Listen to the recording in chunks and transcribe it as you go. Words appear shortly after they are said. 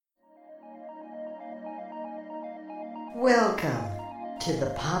Welcome to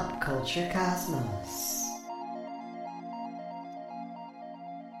the Pop Culture Cosmos.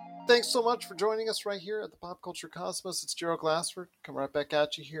 Thanks so much for joining us right here at the Pop Culture Cosmos. It's Gerald Glassford coming right back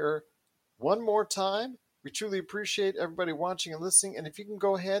at you here one more time. We truly appreciate everybody watching and listening. And if you can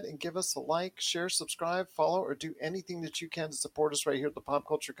go ahead and give us a like, share, subscribe, follow, or do anything that you can to support us right here at the Pop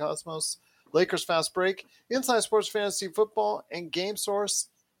Culture Cosmos, Lakers Fast Break, Inside Sports Fantasy Football, and Game Source,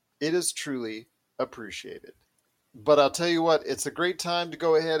 it is truly appreciated. But I'll tell you what, it's a great time to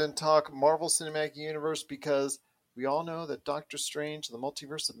go ahead and talk Marvel Cinematic Universe because we all know that Doctor Strange and the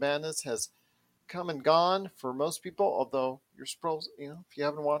Multiverse of Madness has come and gone for most people, although you're supposed, if you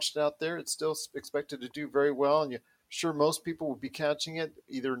haven't watched it out there, it's still expected to do very well, and you're sure most people will be catching it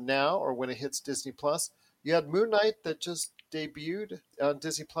either now or when it hits Disney+. You had Moon Knight that just debuted on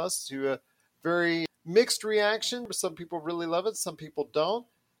Disney+, to a very mixed reaction. Some people really love it, some people don't.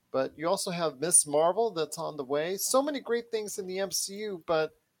 But you also have Miss Marvel that's on the way. So many great things in the MCU,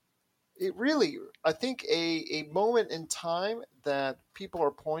 but it really, I think a moment in time that people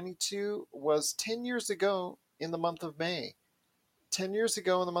are pointing to was 10 years ago in the month of May. 10 years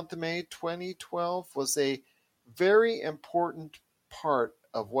ago in the month of May, 2012 was a very important part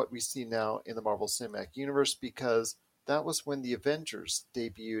of what we see now in the Marvel Cinematic Universe because that was when the Avengers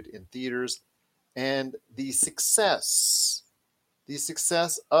debuted in theaters, and the success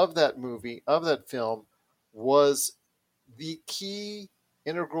of that movie, of that film, was the key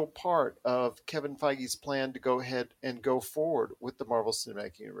integral part of Kevin Feige's plan to go ahead and go forward with the Marvel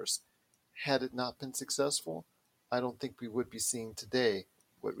Cinematic Universe. Had it not been successful, I don't think we would be seeing today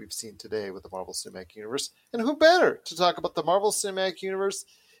what we've seen today with the Marvel Cinematic Universe. And who better to talk about the Marvel Cinematic Universe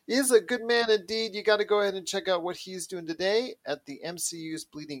is a good man indeed. You got to go ahead and check out what he's doing today at the MCU's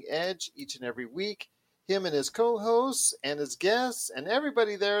Bleeding Edge each and every week. Him and his co-hosts and his guests and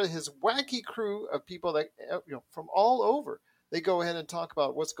everybody there, his wacky crew of people that from all over, they go ahead and talk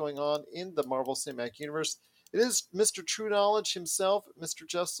about what's going on in the Marvel Cinematic Universe. It is Mr. True Knowledge himself, Mr.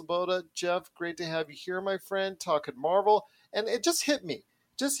 Jeff Sloboda. Jeff, great to have you here, my friend, talking Marvel. And it just hit me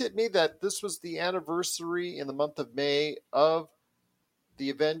that this was the anniversary in the month of May of the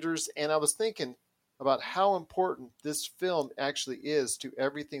Avengers, and I was thinking about how important this film actually is to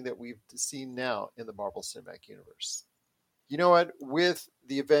everything that we've seen now in the Marvel Cinematic Universe. You know what? With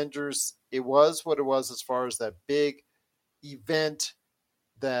the Avengers, it was what it was as far as that big event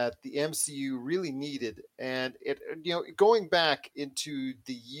that the MCU really needed. And it, going back into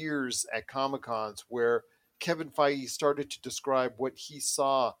the years at Comic-Cons where Kevin Feige started to describe what he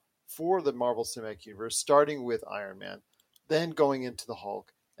saw for the Marvel Cinematic Universe, starting with Iron Man, then going into the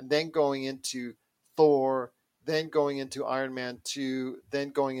Hulk, and then going into Thor, then going into Iron Man 2, then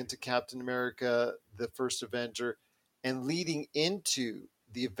going into Captain America, the first Avenger, and leading into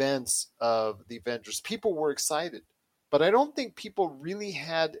the events of the Avengers. People were excited, but I don't think people really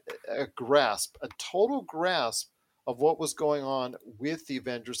had a total grasp of what was going on with the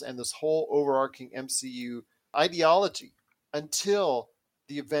Avengers and this whole overarching MCU ideology until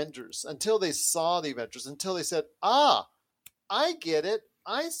they saw the Avengers, until they said, I get it.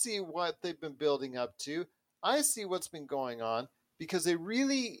 I see what they've been building up to. I see what's been going on, because they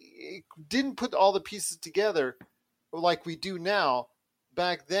really didn't put all the pieces together like we do now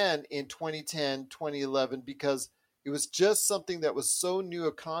back then in 2010, 2011, because it was just something that was so new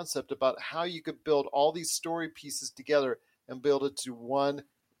a concept about how you could build all these story pieces together and build it to one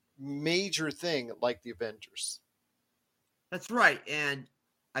major thing like the Avengers. That's right. And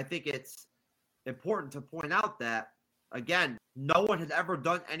I think it's important to point out that, again, no one had ever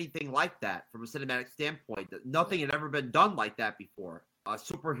done anything like that from a cinematic standpoint. Nothing had ever been done like that before. A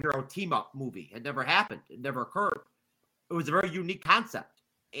superhero team-up movie had never happened. It never occurred. It was a very unique concept.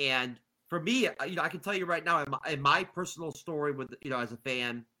 And for me, I can tell you right now, in my personal story with, as a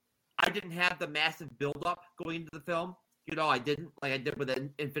fan, I didn't have the massive build-up going into the film. I didn't, like I did with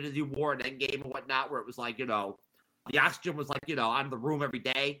Infinity War and Endgame and whatnot, where it was like, the oxygen was like, out of the room every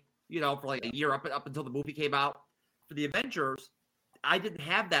day, for like a year up until the movie came out. For the Avengers, I didn't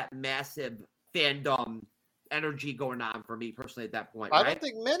have that massive fandom energy going on for me personally at that point. I don't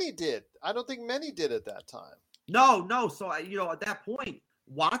think many did at that time. No. So, at that point,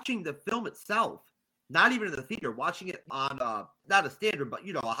 watching the film itself, not even in the theater, watching it on, not a standard, but,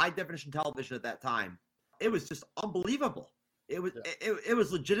 a high definition television at that time, it was just unbelievable. It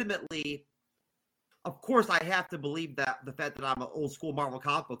was legitimately, of course, I have to believe that the fact that I'm an old school Marvel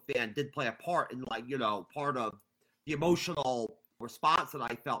comic book fan did play a part in, part of the emotional response that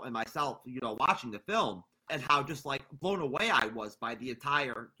I felt in myself, watching the film, and how just like blown away I was by the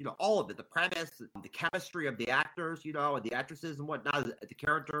entire, all of it, the premise, the chemistry of the actors, and the actresses and whatnot, the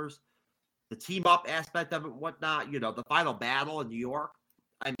characters. the team up aspect of it, whatnot. The final battle in New York.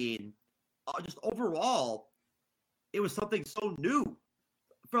 I mean, just overall, it was something so new.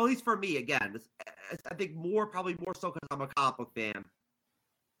 For at least for me, again, I think probably more so because I'm a comic book fan.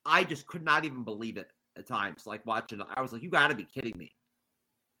 I just could not even believe it at times. Like watching, I was like, "You got to be kidding me!"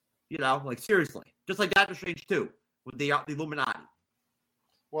 Like seriously, just like Doctor Strange 2 with the Illuminati.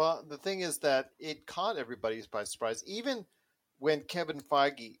 Well, the thing is that it caught everybody by surprise. Even when Kevin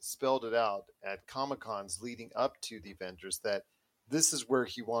Feige spelled it out at Comic-Cons leading up to the Avengers that this is where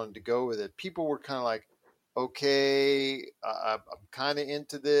he wanted to go with it, people were kind of like, okay, I'm kind of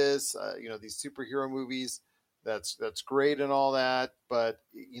into this, these superhero movies, that's great and all that, but,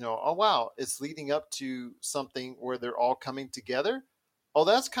 oh, wow, it's leading up to something where they're all coming together. Oh,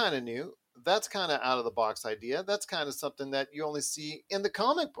 that's kind of new. That's kind of out of the box idea. That's kind of something that you only see in the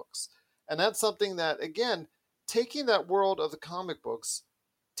comic books. And that's something that, again, taking that world of the comic books,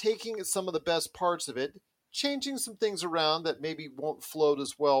 taking some of the best parts of it, changing some things around that maybe won't float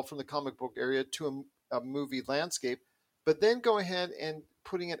as well from the comic book area to a movie landscape, but then go ahead and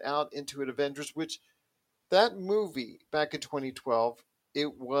putting it out into an Avengers, which that movie back in 2012,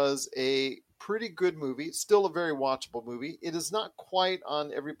 it was a pretty good movie, still a very watchable movie. It is not quite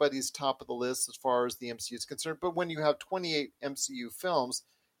on everybody's top of the list as far as the MCU is concerned, but when you have 28 MCU films,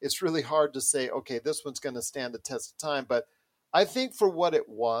 it's really hard to say, okay, this one's going to stand the test of time. But I think for what it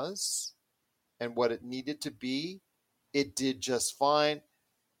was and what it needed to be, it did just fine.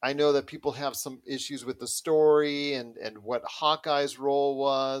 I know that people have some issues with the story and what Hawkeye's role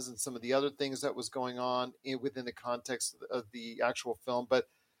was and some of the other things that was going on within the context of the actual film. But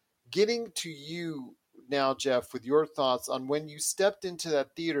getting to you now, Jeff, with your thoughts on when you stepped into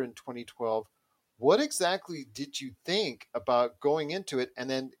that theater in 2012, what exactly did you think about going into it? And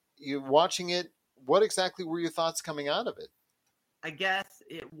then you watching it, what exactly were your thoughts coming out of it? I guess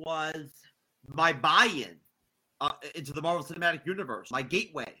it was my buy-in into the Marvel Cinematic Universe, my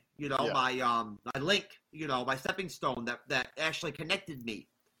gateway, my link, my stepping stone that actually connected me.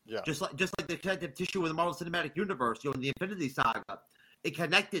 Yeah. Just like the connective tissue with the Marvel Cinematic Universe, in the Infinity Saga, it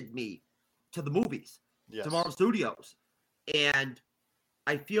connected me to the movies, Yes. to Marvel Studios. And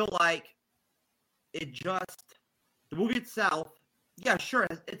I feel like the movie itself, yeah, sure,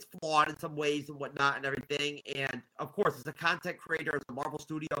 it's flawed in some ways and whatnot and everything. And of course, as a content creator, as a Marvel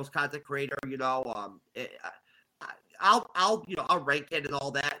Studios content creator, I'll rank it and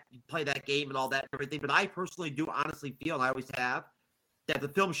all that, play that game and all that and everything. But I personally do honestly feel, and I always have, that the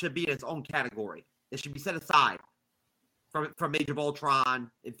film should be in its own category. It should be set aside from Age of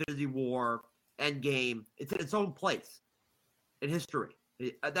Ultron, Infinity War, Endgame. It's in its own place in history.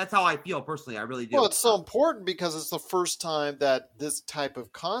 That's how I feel personally. I really do. Well, it's so important because it's the first time that this type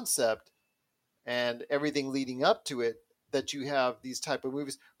of concept and everything leading up to it, that you have these type of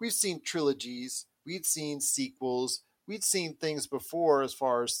movies. We've seen trilogies. We've seen sequels. We've seen things before as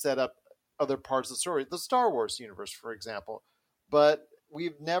far as set up other parts of the story. The Star Wars universe, for example. But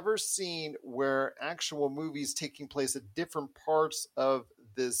we've never seen where actual movies taking place at different parts of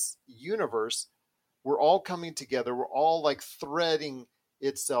this universe were all coming together. We're all like threading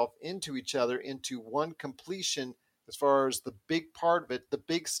itself into each other, into one completion as far as the big part of it, the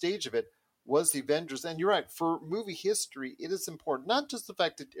big stage of it was the Avengers. And you're right, for movie history, it is important. Not just the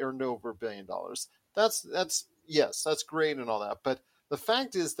fact that it earned over $1 billion. That's yes, that's great and all that. But the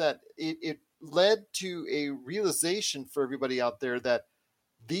fact is that it led to a realization for everybody out there that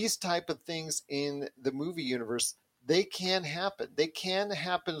these type of things in the movie universe, they can happen. They can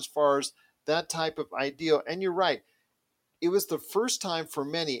happen as far as that type of ideal. And you're right. It was the first time for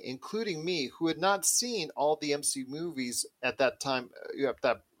many, including me, who had not seen all the MCU movies at that time.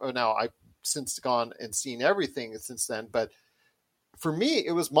 Now I've since gone and seen everything since then. But for me,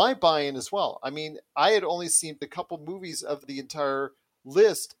 it was my buy-in as well. I mean, I had only seen a couple movies of the entire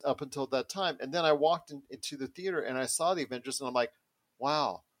list up until that time. And then I walked into the theater and I saw the Avengers and I'm like,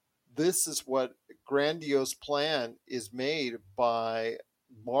 wow, this is what grandiose plan is made by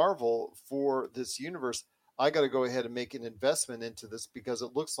Marvel for this universe. I got to go ahead and make an investment into this because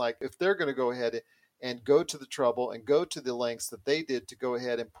it looks like if they're going to go ahead and go to the trouble and go to the lengths that they did to go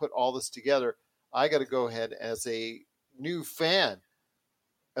ahead and put all this together, I got to go ahead as a new fan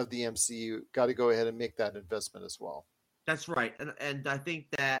of the MCU, got to go ahead and make that investment as well. That's right. And I think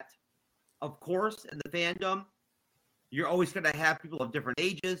that, of course, in the fandom, you're always going to have people of different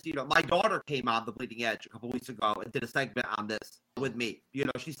ages. My daughter came on The Bleeding Edge a couple weeks ago and did a segment on this with me.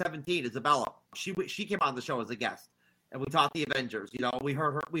 She's 17, Isabella. She came on the show as a guest, and we talked the Avengers. We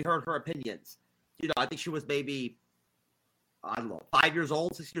heard her opinions. I think she was maybe, I don't know, 5 years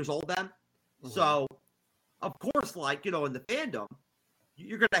old, 6 years old then. Mm-hmm. So, of course, in the fandom,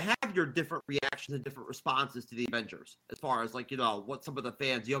 you're going to have your different reactions and different responses to the Avengers, as far as like, what some of the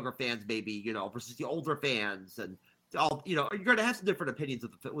fans, younger fans, maybe, versus the older fans, and all, you're going to have some different opinions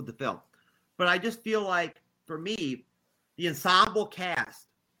with the film. But I just feel like, for me, the ensemble cast,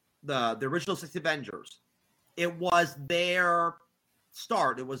 the original 6 Avengers, it was their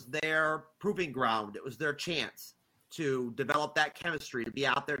start. It was their proving ground. It was their chance to develop that chemistry, to be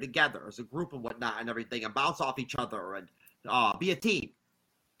out there together as a group and whatnot and everything, and bounce off each other and be a team.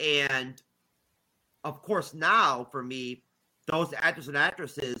 And of course, now for me, those actors and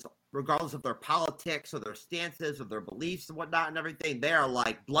actresses, regardless of their politics or their stances or their beliefs and whatnot and everything, they are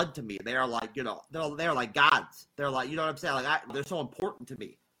like blood to me. They are like, they're like gods. They're like, you know what I'm saying? Like, they're so important to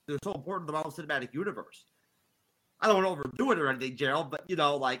me. They're so important to the Marvel Cinematic Universe. I don't want to overdo it or anything, Gerald, but,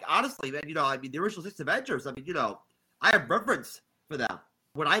 like, honestly, man, the original 6 Avengers, I have reverence for them.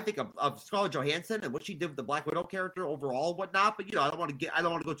 When I think of Scarlett Johansson and what she did with the Black Widow character overall and whatnot, but, I don't want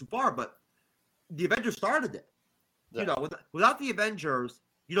to go too far, but the Avengers started it. Yeah. Without the Avengers,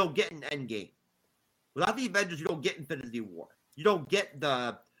 you don't get an Endgame. Without the Avengers, you don't get Infinity War. You don't get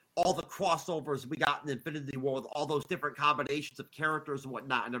all the crossovers we got in Infinity War with all those different combinations of characters and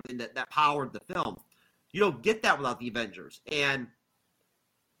whatnot and everything that powered the film. You don't get that without the Avengers. And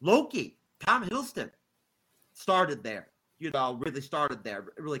Loki, Tom Hiddleston, started there. Really started there.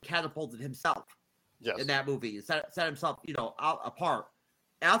 Really catapulted himself in that movie. Set himself, out apart.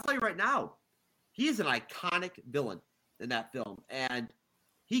 And I'll tell you right now, he is an iconic villain in that film. And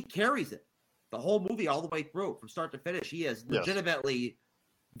he carries it the whole movie all the way through from start to finish. He is legitimately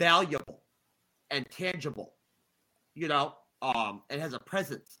valuable and tangible, and has a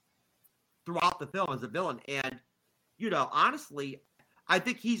presence throughout the film as a villain. And, honestly, I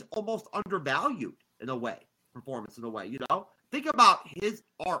think he's almost undervalued in a way, performance in a way, Think about his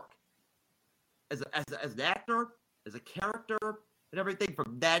arc as an actor, as a character, and everything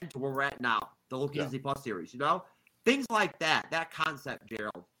from then to where we're at now, the Loki Disney Plus series, Things like that concept,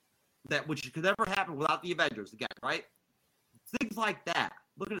 Gerald, which could never happen without the Avengers again, right? Things like that.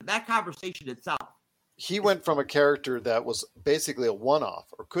 Look at that conversation itself. He went from a character that was basically a one-off,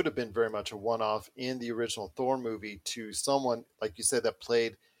 or could have been very much a one-off in the original Thor movie, to someone, like you said, that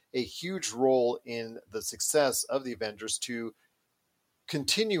played a huge role in the success of the Avengers, to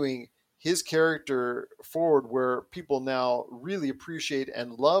continuing his character forward, where people now really appreciate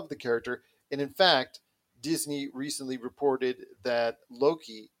and love the character. And in fact, Disney recently reported that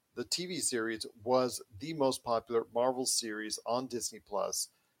Loki, the TV series, was the most popular Marvel series on Disney Plus,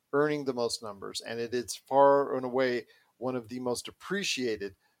 earning the most numbers, and it is far and away one of the most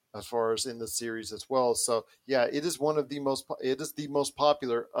appreciated as far as in the series as well. So yeah, it is the most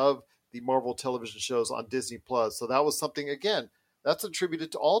popular of the Marvel television shows on Disney Plus. So that was something, again, that's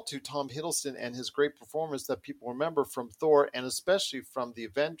attributed to Tom Hiddleston and his great performance that people remember from Thor, and especially from the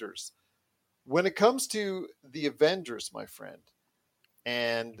Avengers. When it comes to the Avengers, my friend,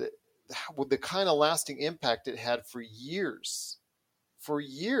 and with the kind of lasting impact it had for years,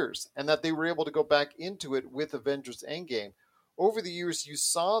 and that they were able to go back into it with Avengers Endgame. Over the years, you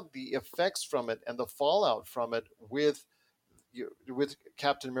saw the effects from it and the fallout from it with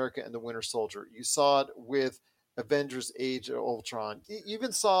Captain America and the Winter Soldier. You saw it with Avengers Age of Ultron. You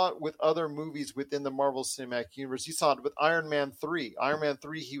even saw it with other movies within the Marvel Cinematic Universe. You saw it with Iron Man 3. Iron Man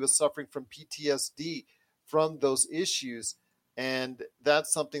 3, he was suffering from PTSD from those issues, and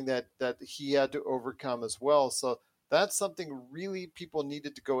that's something that he had to overcome as well. So that's something really people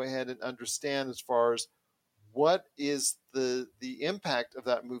needed to go ahead and understand as far as what is the impact of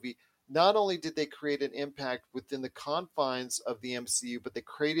that movie. Not only did they create an impact within the confines of the MCU, but they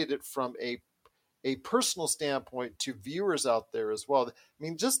created it from a personal standpoint to viewers out there as well. I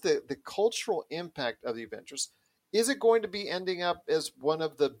mean, just the cultural impact of the Avengers. Is it going to be ending up as one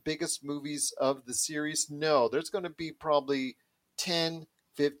of the biggest movies of the series? No, there's going to be probably 10,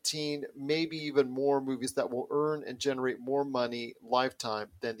 15, maybe even more movies that will earn and generate more money lifetime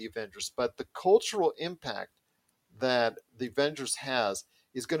than the Avengers. But the cultural impact that the Avengers has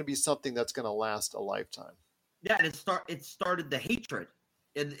is going to be something that's going to last a lifetime. Yeah, and it started the hatred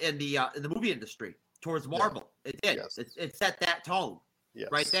in the movie industry towards Marvel. Yeah. It did. Yes. It set that tone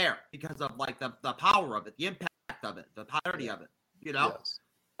right there because of like the power of it, the impact of it, the popularity of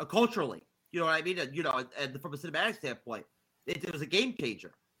it. Culturally, you know what I mean. And from a cinematic standpoint, it was a game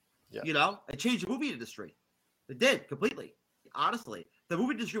changer. Yeah. It changed the movie industry. It did completely. Honestly, the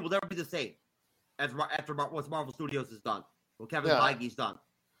movie industry will never be the same after what Marvel Studios has done, what Kevin Feige's done.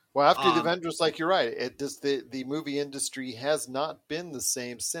 Well, after the Avengers, like you're right, the movie industry has not been the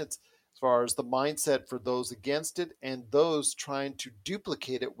same since, as far as the mindset for those against it and those trying to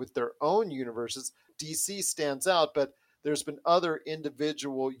duplicate it with their own universes. DC stands out, but there's been other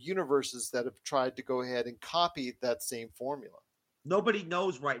individual universes that have tried to go ahead and copy that same formula. Nobody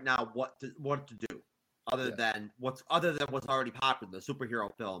knows right now what to do other than what's already popular, the superhero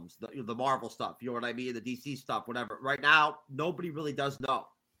films, the Marvel stuff, you know what I mean, the DC stuff, whatever. Right now, nobody really does know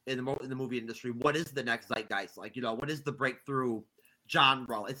in the movie industry what is the next zeitgeist, like, you know, what is the breakthrough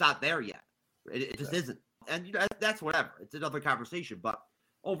genre. It's not there yet. It just isn't. And you know, that's whatever. It's another conversation. But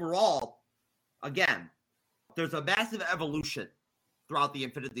overall, again, there's a massive evolution throughout the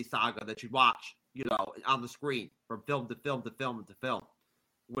Infinity Saga that you watch, you know, on the screen from film to film to film to film,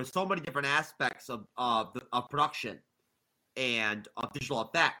 with so many different aspects of production and of digital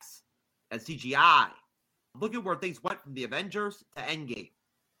effects and CGI. Look at where things went from the Avengers to Endgame,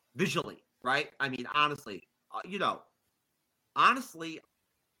 visually, right? I mean, honestly,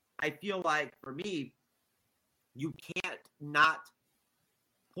 I feel like for me, you can't not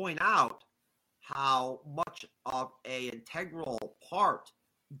point out how much of a integral part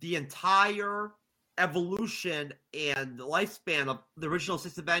the entire evolution and lifespan of the original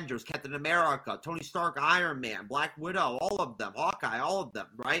 6 Avengers, Captain America, Tony Stark, Iron Man, Black Widow, all of them, Hawkeye, all of them,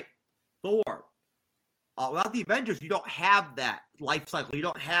 right? Thor. Without the Avengers, you don't have that life cycle. You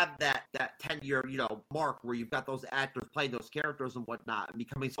don't have that 10-year, you know, mark where you've got those actors playing those characters and whatnot and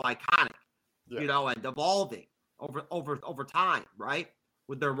becoming so iconic, you know, and evolving over time, right?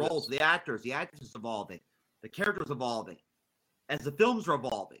 With their roles, the actors evolving, the characters evolving, as the films are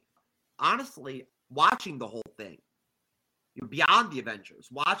evolving. Honestly, watching the whole thing, beyond the Avengers,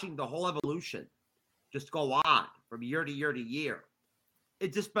 watching the whole evolution just go on from year to year to year,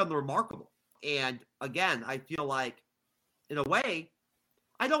 it's just been remarkable. And again, I feel like, in a way,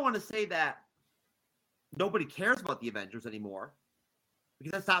 I don't want to say that nobody cares about the Avengers anymore,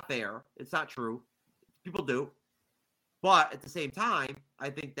 because that's not fair. It's not true. People do. But at the same time, I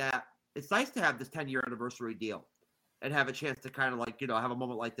think that it's nice to have this 10-year anniversary deal and have a chance to kind of, like, you know, have a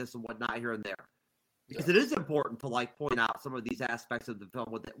moment like this and whatnot here and there. Because it is important to, like, point out some of these aspects of the film,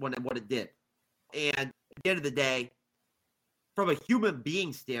 what it did. And at the end of the day, from a human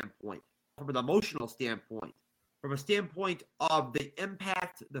being standpoint, from an emotional standpoint, from a standpoint of the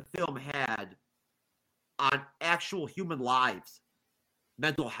impact the film had on actual human lives,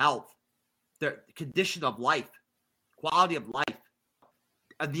 mental health, the condition of life, quality of life,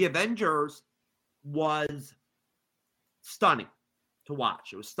 the Avengers was stunning to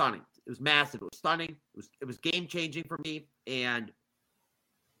watch. It was stunning. It was massive. It was stunning. It was game changing for me, and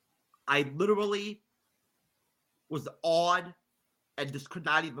I literally was awed and just could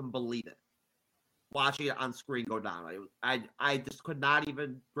not even believe it watching it on screen go down. I just could not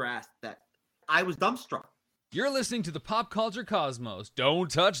even grasp that. I was dumbstruck. You're listening to the Pop Culture Cosmos. Don't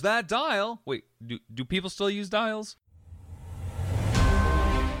touch that dial. Wait, do people still use dials?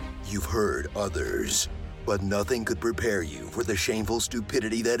 You've heard others, but nothing could prepare you for the shameful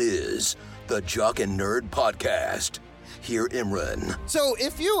stupidity that is the Jock and Nerd Podcast. Hear Imran. So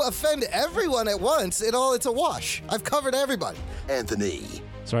if you offend everyone at once, it's a wash. I've covered everybody. Anthony.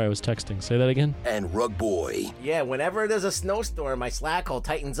 Sorry, I was texting. Say that again. And Rug Boy. Yeah, whenever there's a snowstorm, my Slack hole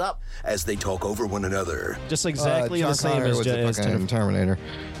tightens up. As they talk over one another. Just exactly the same as Terminator.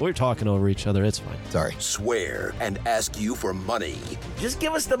 We're talking over each other. It's fine. Sorry. Swear and ask you for money. Just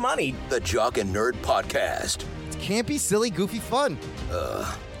give us the money. The Jock and Nerd Podcast. It's campy, silly, goofy fun.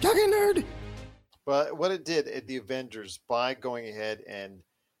 Jock and Nerd. But what it did at the Avengers, by going ahead and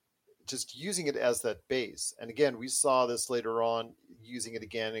just using it as that base, and again, we saw this later on, using it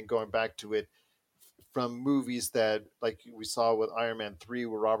again and going back to it from movies that, like we saw with Iron Man 3,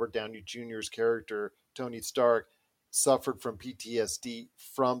 where Robert Downey Jr.'s character, Tony Stark, suffered from PTSD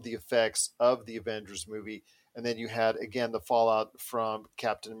from the effects of the Avengers movie. And then you had, again, the fallout from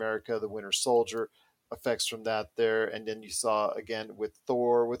Captain America, the Winter Soldier, effects from that there. And then you saw, again, with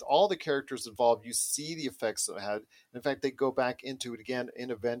Thor, with all the characters involved, you see the effects it had. In fact, they go back into it again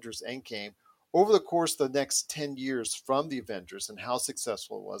in Avengers Endgame over the course of the next 10 years from the Avengers, and how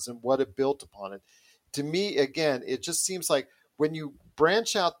successful it was and what it built upon it. To me, again, it just seems like when you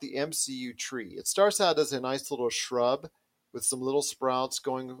branch out the MCU tree, it starts out as a nice little shrub with some little sprouts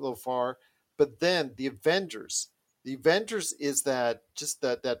going a little far. But then the Avengers is that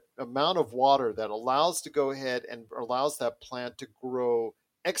amount of water that allows to go ahead and allows that plant to grow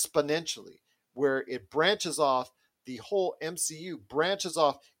exponentially, where it branches off. The whole MCU branches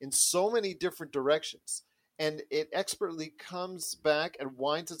off in so many different directions, and it expertly comes back and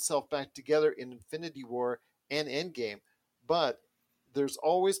winds itself back together in Infinity War and Endgame. But there's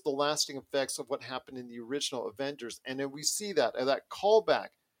always the lasting effects of what happened in the original Avengers, and then we see that callback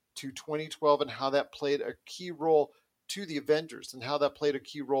to 2012 and how that played a key role to the Avengers and how that played a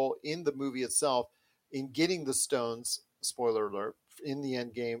key role in the movie itself in getting the stones spoiler alert, in the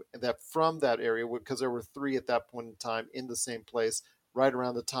end game, that from that area, because there were 3 at that point in time in the same place, right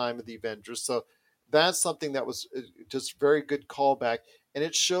around the time of the Avengers. So that's something that was just very good callback. And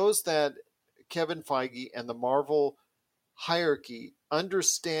it shows that Kevin Feige and the Marvel hierarchy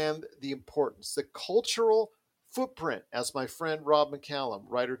understand the importance, the cultural footprint, as my friend Rob McCallum,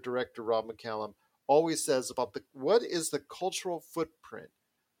 writer-director Rob McCallum, always says about what is the cultural footprint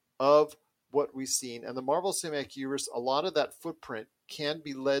of what we've seen. And the Marvel Cinematic Universe, a lot of that footprint can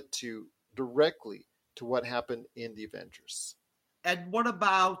be led to directly to what happened in the Avengers. And what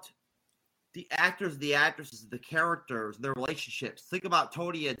about the actors, the actresses, the characters, their relationships? Think about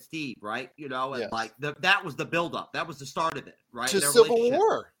Tony and Steve, right? You know, and Yes. like that was the buildup. That was the start of it, right? To Their Civil relationship.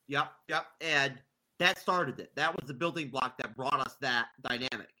 War. Yep. And that started it. That was the building block that brought us that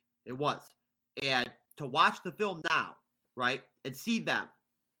dynamic. It was. And to watch the film now, right, and see them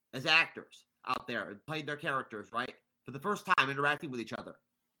as actors out there and playing their characters, right, for the first time, interacting with each other,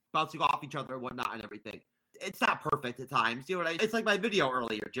 bouncing off each other and whatnot and everything. It's not perfect at times. You know what I mean? It's like my video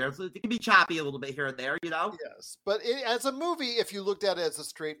earlier, Jared. So it can be choppy a little bit here and there, you know? Yes. But as a movie, if you looked at it as a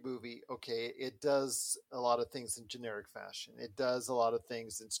straight movie, okay, it does a lot of things in generic fashion. It does a lot of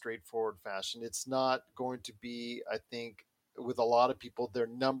things in straightforward fashion. It's not going to be, I think, with a lot of people, their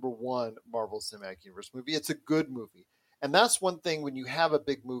number one Marvel Cinematic Universe movie. It's a good movie. And that's one thing when you have a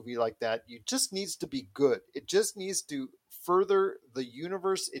big movie like that, it just needs to be good. It just needs to further the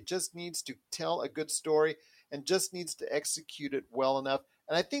universe. It just needs to tell a good story and just needs to execute it well enough.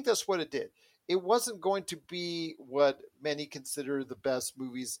 And I think that's what it did. It wasn't going to be what many consider the best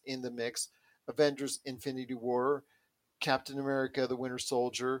movies in the mix. Avengers Infinity War, Captain America, The Winter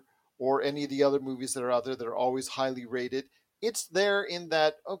Soldier, or any of the other movies that are out there that are always highly rated. It's there in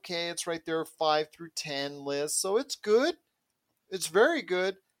that, okay, it's right there 5 through 10 list. So it's good. It's very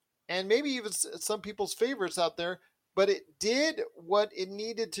good. And maybe even some people's favorites out there. But it did what it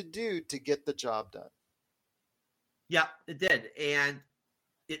needed to do to get the job done. Yeah, it did. And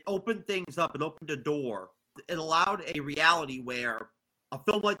it opened things up. It opened a door. It allowed a reality where a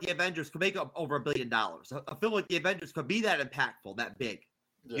film like The Avengers could make up over $1 billion. A film like The Avengers could be that impactful, that big,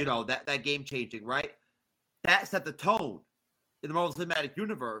 you know, that game-changing, right? That set the tone in the Marvel Cinematic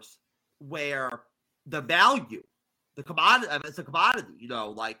Universe where the value, the commodity, I mean, it's a commodity, you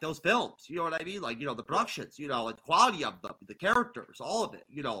know, like those films, you know what I mean? Like, you know, the productions, you know, and the quality of them, the characters, all of it,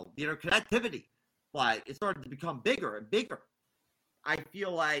 you know, the interconnectivity. Like, it started to become bigger and bigger. I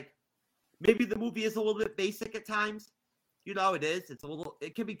feel like maybe the movie is a little bit basic at times. You know, it is. It's a little.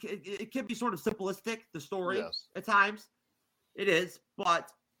 It can be sort of simplistic. The story at times, it is.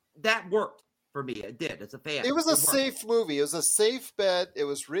 But that worked for me. It did as a fan. It was a safe movie. It was a safe bet. It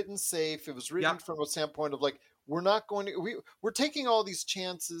was written safe. It was written from a standpoint of like we're not going to. We're taking all these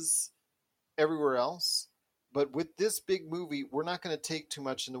chances everywhere else. But with this big movie, we're not going to take too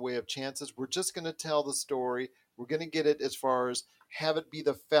much in the way of chances. We're just going to tell the story. We're going to get it as far as have it be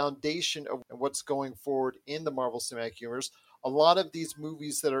the foundation of what's going forward in the Marvel Cinematic Universe. A lot of these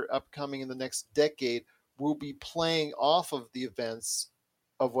movies that are upcoming in the next decade will be playing off of the events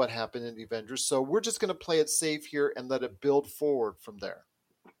of what happened in the Avengers. So we're just going to play it safe here and let it build forward from there.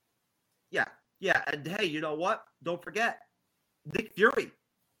 Yeah. And hey, you know what? Don't forget, Nick Fury,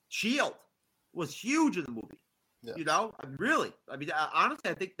 S.H.I.E.L.D. was huge in the movie. Yeah. You know, really. I mean, honestly,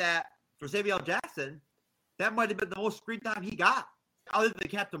 I think that for Samuel L. Jackson, that might have been the most screen time he got, other than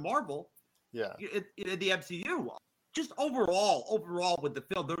Captain Marvel. Yeah. In the MCU, just overall with the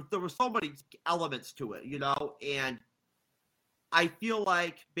film, there were so many elements to it, you know, and I feel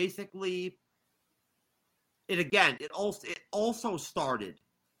like basically, it also started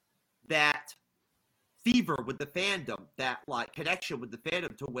that fever with the fandom, that like connection with the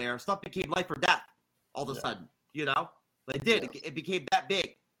fandom to where stuff became life or death all of a sudden, you know? It did. Yeah. It became that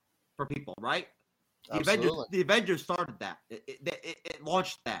big for people, right? The Avengers started that. It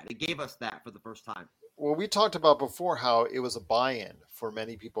launched that. It gave us that for the first time. Well, we talked about before how it was a buy-in for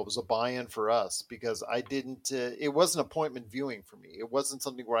many people. It was a buy-in for us because I didn't. It wasn't appointment viewing for me. It wasn't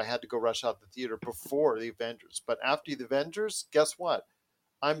something where I had to go rush out the theater before the Avengers. But after the Avengers, guess what?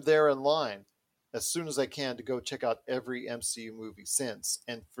 I'm there in line as soon as I can to go check out every MCU movie since.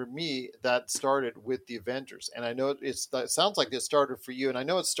 And for me, that started with the Avengers. And I know it sounds like it started for you, and I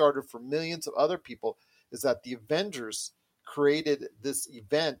know it started for millions of other people, is that the Avengers created this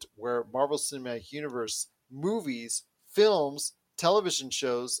event where Marvel Cinematic Universe movies, films, television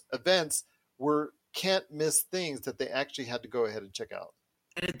shows, events were can't miss things that they actually had to go ahead and check out.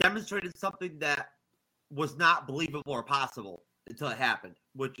 And it demonstrated something that was not believable or possible until it happened,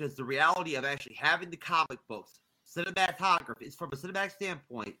 which is the reality of actually having the comic books, cinematography, from a cinematic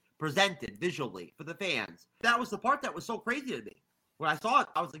standpoint, presented visually for the fans. That was the part that was so crazy to me. When I saw it,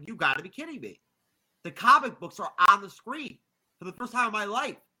 I was like, you got to be kidding me. The comic books are on the screen for the first time in my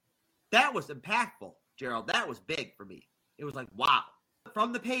life. That was impactful, Gerald. That was big for me. It was like, wow.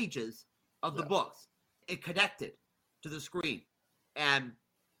 From the pages of the books, it connected to the screen. And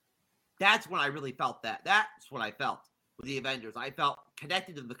that's when I really felt that. That's what I felt with the Avengers. I felt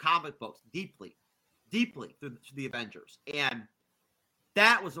connected to the comic books deeply through the Avengers. And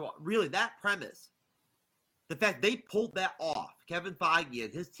that was really that premise. The fact they pulled that off, Kevin Feige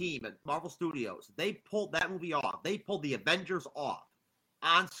and his team at Marvel Studios, they pulled that movie off. They pulled the Avengers off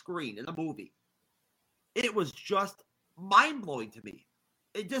on screen in a movie. It was just mind-blowing to me.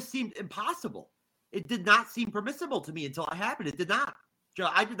 It just seemed impossible. It did not seem permissible to me until it happened. It did not.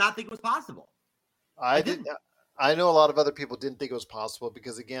 I did not think it was possible. I know a lot of other people didn't think it was possible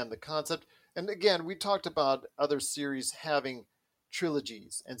because, again, the concept, and again, we talked about other series having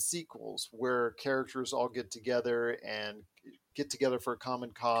trilogies and sequels where characters all get together for a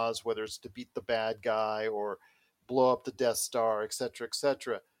common cause, whether it's to beat the bad guy or blow up the Death Star,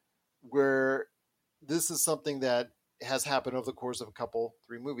 etc., where this is something that has happened over the course of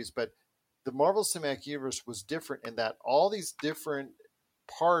 3 movies. But the Marvel Cinematic Universe was different in that all these different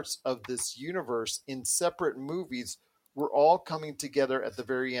parts of this universe in separate movies were all coming together at the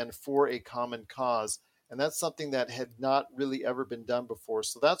very end for a common cause. And that's something that had not really ever been done before.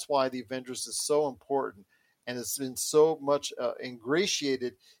 So that's why the Avengers is so important. And it's been so much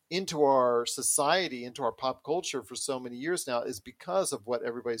ingratiated into our society, into our pop culture for so many years now, is because of what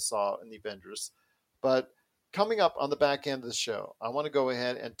everybody saw in the Avengers. But coming up on the back end of the show, I want to go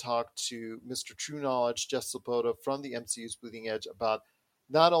ahead and talk to Mr. True Knowledge, Jeff Sloboda from the MCU's Bleeding Edge about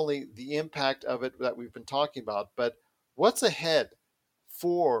not only the impact of it that we've been talking about, but what's ahead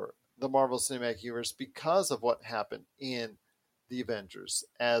for the Marvel Cinematic Universe because of what happened in the Avengers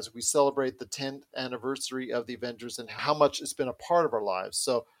as we celebrate the 10th anniversary of the Avengers and how much it's been a part of our lives.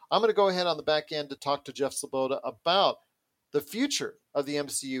 So I'm going to go ahead on the back end to talk to Jeff Sloboda about the future of the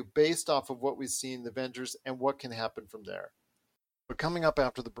MCU based off of what we've seen in the Avengers and what can happen from there. But coming up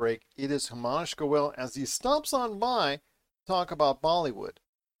after the break, it is Himanish Goel as he stops on by to talk about Bollywood.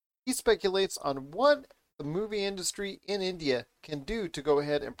 He speculates on what the movie industry in India can do to go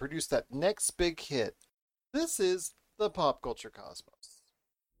ahead and produce that next big hit. This is the Pop Culture Cosmos.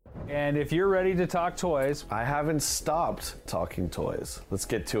 And if you're ready to talk toys, I haven't stopped talking toys. Let's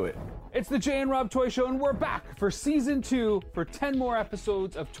get to it. it's the Jay and Rob Toy Show, and we're back for season 2 for 10 more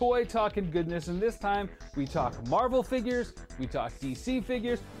episodes of toy talking goodness. And this time we talk Marvel figures, we talk DC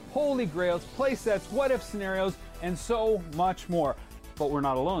figures, holy grails, play sets, what if scenarios, and so much more. But we're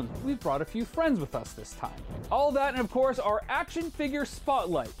not alone. We've brought a few friends with us this time. All that and of course our action figure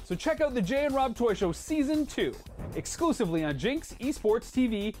spotlight. So check out the Jay and Rob Toy Show Season 2, exclusively on Jinx Esports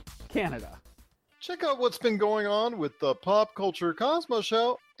TV Canada. Check out what's been going on with the Pop Culture Cosmos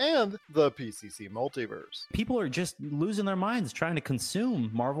Show and the PCC Multiverse. People are just losing their minds trying to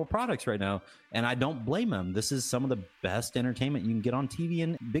consume Marvel products right now, and I don't blame them. This is some of the best entertainment you can get on TV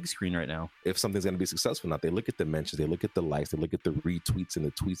and big screen right now. If something's going to be successful now, they look at the mentions, they look at the likes, they look at the retweets and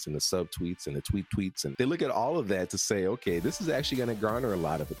the tweets and the subtweets and the tweets, and they look at all of that to say, okay, this is actually going to garner a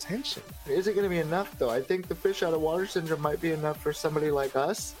lot of attention. Is it going to be enough, though? I think the fish out of water syndrome might be enough for somebody like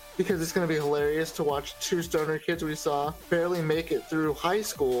us, because it's going to be hilarious to watch 2 stoner kids we saw barely make it through high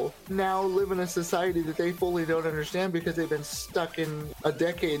school now live in a society that they fully don't understand because they've been stuck in a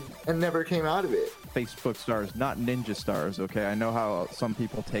decade and never came out of it. Facebook stars, not ninja stars, okay? I know how some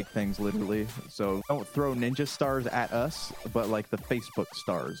people take things literally, so don't throw ninja stars at us, but like the Facebook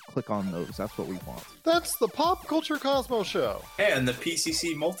stars. Click on those. That's what we want. That's the Pop Culture Cosmos Show. And the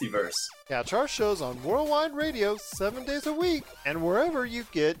PCC Multiverse. Catch our shows on Worldwide Radio 7 days a week and wherever you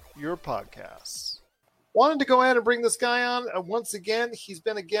get your podcasts. Wanted to go ahead and bring this guy on once again. He's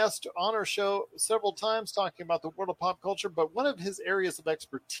been a guest on our show several times talking about the world of pop culture, but one of his areas of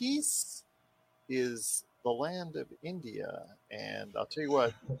expertise is the land of India. And I'll tell you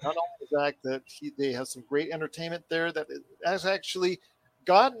what, not only the fact that they have some great entertainment there that has actually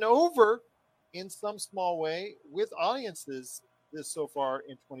gotten over in some small way with audiences this so far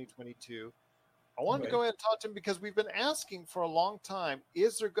in 2022. I wanted to go ahead and talk to him because we've been asking for a long time,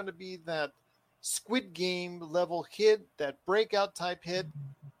 is there going to be that Squid Game level hit, that breakout type hit?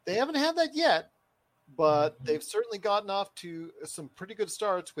 They haven't had that yet, but they've certainly gotten off to some pretty good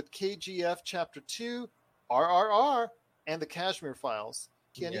starts with KGF Chapter 2, RRR, and the Kashmir Files.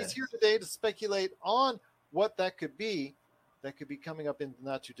 And he's here today to speculate on what that could be coming up in the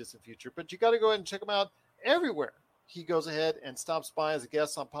not too distant future. But you got to go ahead and check him out everywhere he goes ahead and stops by as a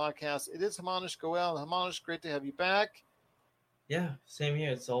guest on podcasts. It is Himanish Goel. Himanish, great to have you back. Yeah, same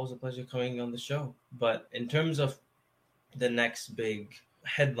here. It's always a pleasure coming on the show. But in terms of the next big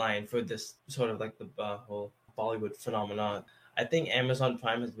headline for this sort of like the whole Bollywood phenomenon, I think Amazon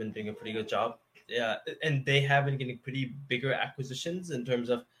Prime has been doing a pretty good job. Yeah, and they have been getting pretty bigger acquisitions in terms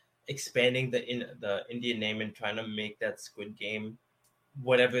of expanding the Indian name and trying to make that Squid Game,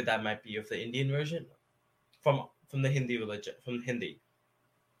 whatever that might be of the Indian version, from the Hindi religion, from Hindi.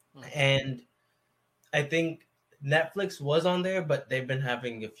 And I think Netflix was on there, but they've been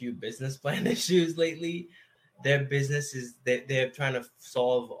having a few business plan issues lately. Their business is they're trying to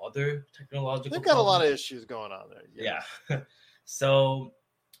solve other technological. They've got a lot of issues going on there. Yeah. So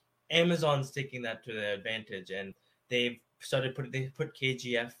Amazon's taking that to their advantage, and they put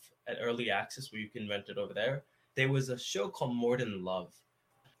KGF at early access where you can rent it over there. There was a show called More Than Love.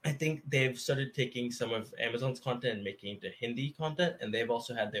 I think they've started taking some of Amazon's content and making it Hindi content, and they've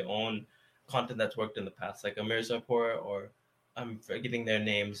also had their own content that's worked in the past, like Mirzapur, or I'm forgetting their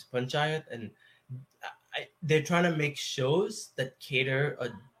names, Panchayat, and they're trying to make shows that cater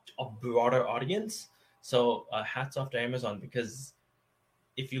a broader audience. So hats off to Amazon, because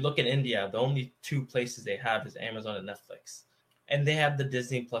if you look in India, the only two places they have is Amazon and Netflix, and they have the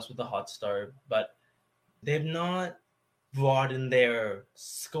Disney Plus with the Hotstar, but they've not broadened their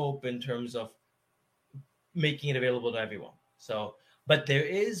scope in terms of making it available to everyone. So, but there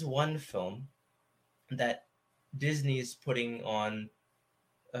is one film that Disney is putting on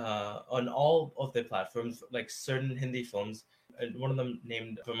all of their platforms, like certain Hindi films, and one of them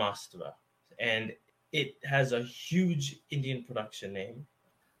named Brahmastra, and it has a huge Indian production name.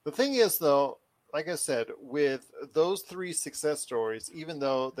 The thing is, though, like I said, with those three success stories, even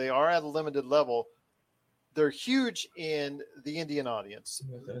though they are at a limited level, they're huge in the Indian audience.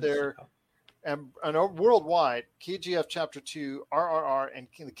 They're and worldwide. KGF Chapter 2, RRR, and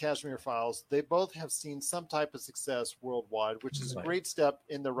the Kashmir Files, they both have seen some type of success worldwide, which is a great step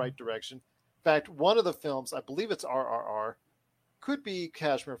in the right direction. In fact, one of the films, I believe it's RRR, could be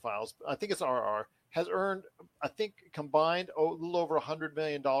Kashmir Files, I think it's RRR, has earned, I think, combined a little over $100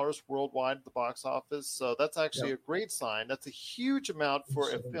 million worldwide at the box office. So that's actually a great sign. That's a huge amount for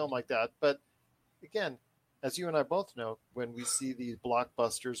a film like that. But again, as you and I both know, when we see these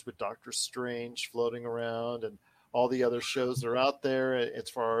blockbusters with Doctor Strange floating around and all the other shows that are out there,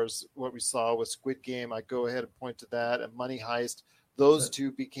 as far as what we saw with Squid Game, I go ahead and point to that, and Money Heist, those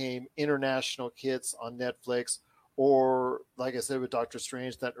two became international hits on Netflix. Or, like I said, with Doctor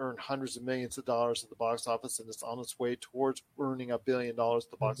Strange, that earned hundreds of millions of dollars at the box office, and it's on its way towards earning $1 billion at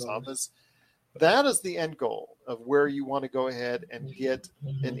the box office. That is the end goal of where you want to go ahead and get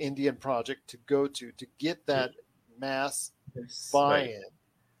an Indian project to go to get that mass buy-in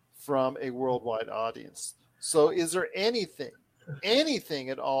from a worldwide audience. So is there anything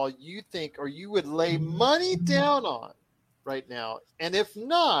at all you think or you would lay money down on right now? And if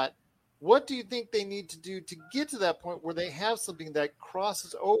not, what do you think they need to do to get to that point where they have something that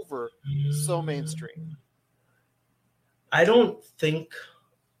crosses over so mainstream? I don't think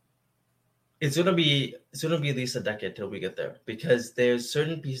it's gonna be at least a decade till we get there, because there's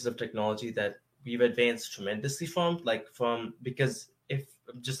certain pieces of technology that we've advanced tremendously because if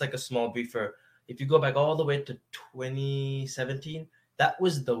just like a small briefer, if you go back all the way to 2017, that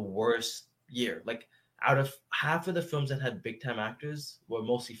was the worst year. Like out of half of the films that had big time actors were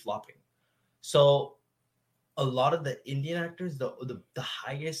mostly flopping. So a lot of the Indian actors, the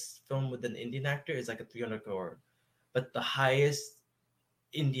highest film with an Indian actor is like a 300 crore, but the highest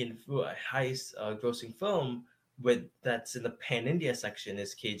grossing film that's in the Pan India section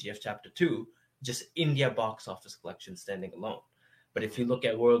is KGF Chapter 2, just India box office collection standing alone. But if you look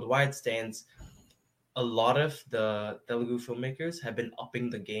at worldwide stands, a lot of the Telugu filmmakers have been upping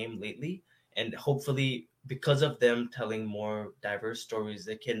the game lately, and hopefully because of them telling more diverse stories,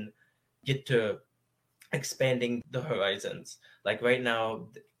 they can get to expanding the horizons. Like right now,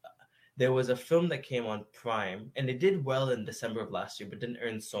 there was a film that came on Prime, and it did well in December of last year, but didn't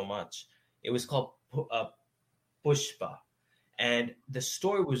earn so much. It was called Pushpa, and the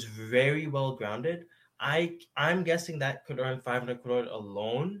story was very well grounded. I'm guessing that could earn 500 crore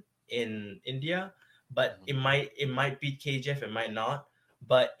alone in India, but it might beat KGF, it might not.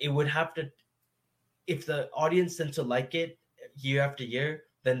 But it would have to, if the audience tends to like it year after year,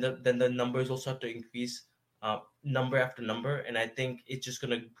 then the numbers will start to increase number after number, and I think it's just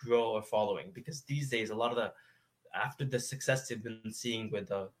going to grow a following, because these days after the success they've been seeing with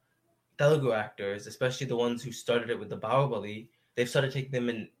the Telugu actors, especially the ones who started it with the Bahubali, they've started taking them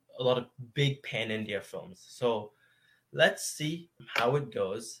in a lot of big pan-India films. So let's see how it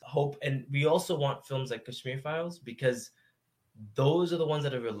goes. And we also want films like Kashmir Files, because those are the ones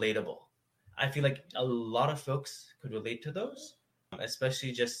that are relatable. I feel like a lot of folks could relate to those.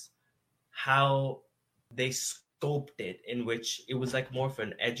 especially just how they scoped it, in which it was like more for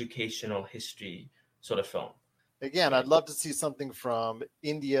an educational history sort of film. Again, I'd love to see something from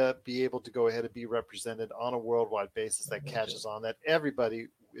India be able to go ahead and be represented on a worldwide basis that catches on, that everybody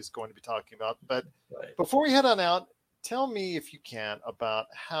is going to be talking about. But before we head on out, tell me, if you can, about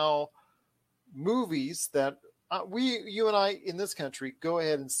how movies that you and I in this country go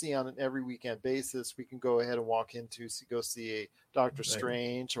ahead and see on an every weekend basis. We can go ahead and walk into go see a Doctor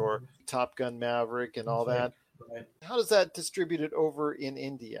Strange or Top Gun Maverick and all that. Right. How does that distributed over in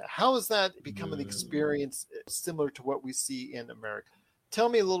India? How has that become an experience similar to what we see in America? Tell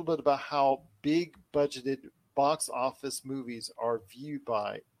me a little bit about how big budgeted box office movies are viewed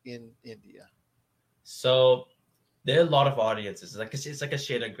by in India. So there are a lot of audiences. It's like a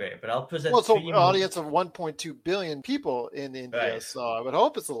shade of gray, but I'll present. Well, it's an audience of 1.2 billion people in India, so I would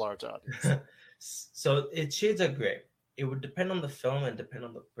hope it's a large audience. So it shades of gray. It would depend on the film and depend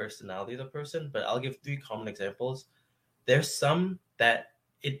on the personality of the person, but I'll give 3 common examples. There's some that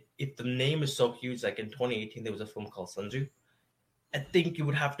if the name is so huge, like in 2018, there was a film called Sanju. I think you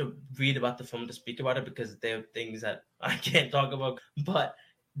would have to read about the film to speak about it, because there are things that I can't talk about. But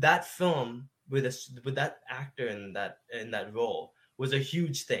that film with that actor in that role was a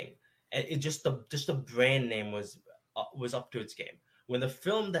huge thing, and it just the brand name was up to its game. When the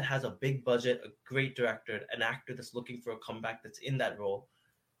film that has a big budget, a great director, an actor that's looking for a comeback that's in that role,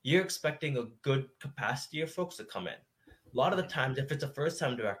 you're expecting a good capacity of folks to come in. A lot of the times, if it's a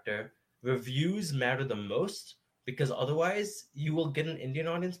first-time director, reviews matter the most, because otherwise you will get an Indian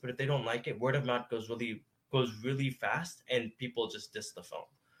audience, but if they don't like it, word of mouth goes really fast, and people just diss the film.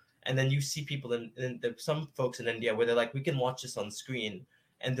 And then you see people there's some folks in India where they're like, we can watch this on screen,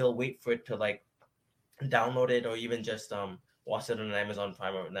 and they'll wait for it to like download it, or even just watch it on Amazon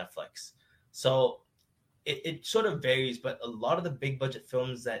Prime or Netflix. So it sort of varies, but a lot of the big budget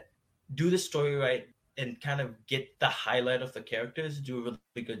films that do the story right and kind of get the highlight of the characters do a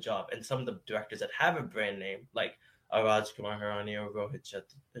really good job. And some of the directors that have a brand name, like Raj Kumar Hirani or Rohit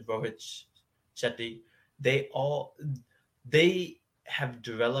Shetty, they have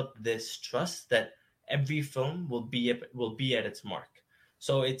developed this trust that every film will be at its mark.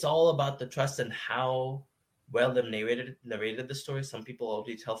 So it's all about the trust and how well they've narrated the story. Some people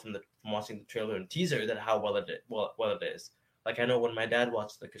already tell from watching the trailer and teaser that how well it is. Like, I know when my dad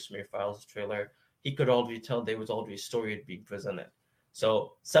watched the Kashmir Files trailer, he could already tell there was already a story being presented.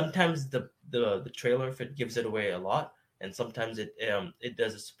 So sometimes the trailer, if it gives it away a lot, and sometimes it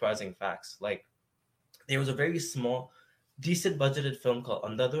does a surprising facts. Like, there was a very small, decent budgeted film called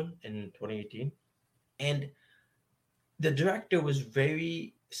Andhadhun in 2018, and the director was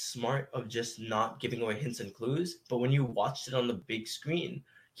very smart of just not giving away hints and clues. But when you watched it on the big screen,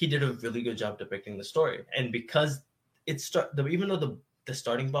 he did a really good job depicting the story. And because even though the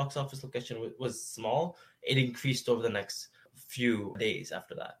starting box office location was small, it increased over the next few days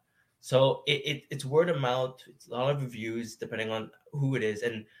after that. So it's word of mouth. It's a lot of reviews depending on who it is,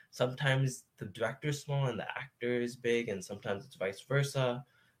 and sometimes the director is small and the actor is big, and sometimes it's vice versa.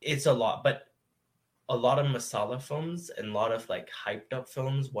 It's a lot, but a lot of masala films and a lot of like hyped up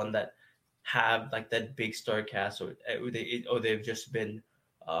films, one that have like that big star cast, or they've just been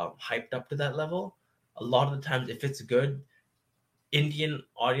hyped up to that level. A lot of the times, if it's good, Indian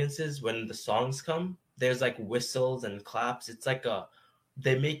audiences, when the songs come, there's like whistles and claps. It's like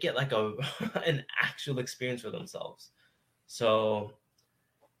they make it like an actual experience for themselves. So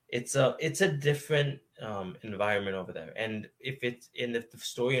it's a different environment over there. And if the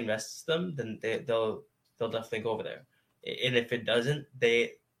story invests them, then they'll definitely go over there. And if it doesn't,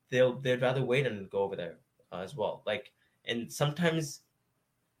 they'd rather wait and go over there as well. Like, and sometimes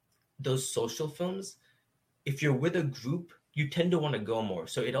those social films, if you're with a group, you tend to want to go more.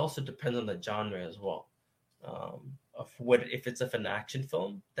 So it also depends on the genre as well. If it's an action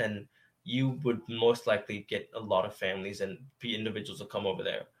film, then you would most likely get a lot of families and individuals will come over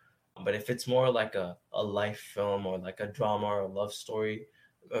there. But if it's more like a life film or like a drama or a love story,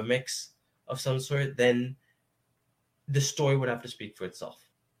 a mix of some sort, then the story would have to speak for itself.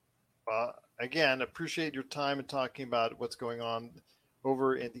 Again, appreciate your time and talking about what's going on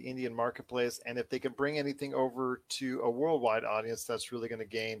over in the Indian marketplace. And if they can bring anything over to a worldwide audience, that's really going to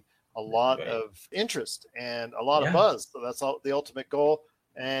gain a lot of interest and a lot of buzz. So that's the ultimate goal.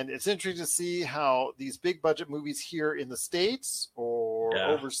 And it's interesting to see how these big budget movies here in the States or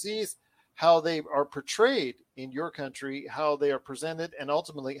overseas, how they are portrayed in your country, how they are presented, and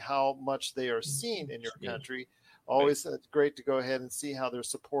ultimately how much they are seen in your country. Always great to go ahead and see how they're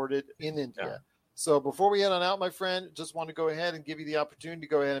supported in India. Yeah. So before we head on out, my friend, just want to go ahead and give you the opportunity to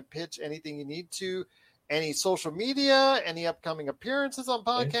go ahead and pitch anything you need to. Any social media, any upcoming appearances on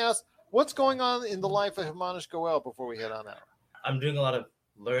podcasts? What's going on in the life of Himanish Goel before we head on out? I'm doing a lot of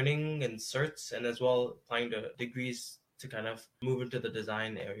learning and certs, and as well applying to degrees to kind of move into the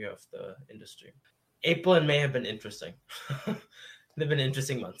design area of the industry. April and May have been interesting. They've been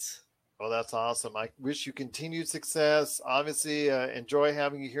interesting months. Well, that's awesome. I wish you continued success. Obviously, enjoy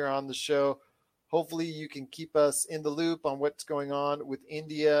having you here on the show. Hopefully, you can keep us in the loop on what's going on with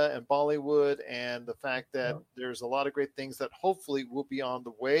India and Bollywood and the fact that there's a lot of great things that hopefully will be on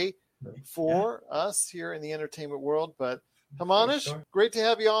the way for us here in the entertainment world. But Himanish, great to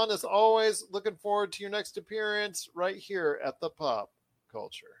have you on as always. Looking forward to your next appearance right here at the Pop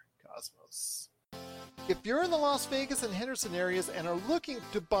Culture Cosmos. If you're in the Las Vegas and Henderson areas and are looking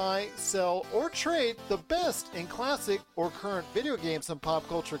to buy, sell, or trade the best in classic or current video games and pop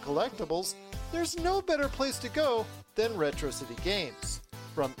culture collectibles, there's no better place to go than Retro City Games.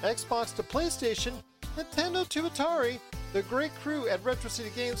 From Xbox to PlayStation, Nintendo to Atari, the great crew at Retro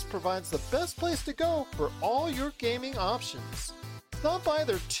City Games provides the best place to go for all your gaming options. Stop by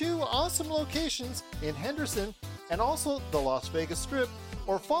their 2 awesome locations in Henderson and also the Las Vegas Strip,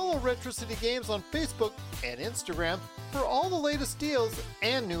 or follow Retro City Games on Facebook and Instagram for all the latest deals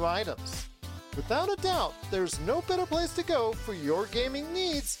and new items. Without a doubt, there's no better place to go for your gaming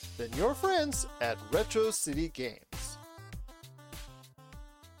needs than your friends at Retro City Games.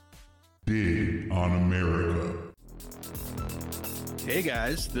 Dig on America. Hey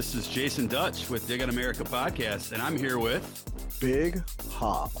guys, this is Jason Dutch with Dig on America podcast, and I'm here with Big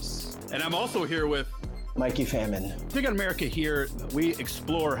Hops. And I'm also here with Mikey Famine. Dig on America here, we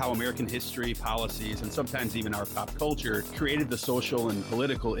explore how American history, policies, and sometimes even our pop culture created the social and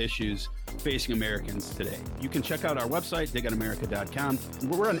political issues facing Americans today. You can check out our website, digonamerica.com.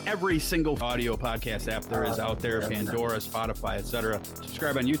 We're on every single audio podcast app there is out there, Pandora, Spotify, etc.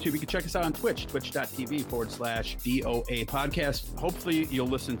 Subscribe on YouTube. You can check us out on Twitch, twitch.tv/DOA podcast. Hopefully you'll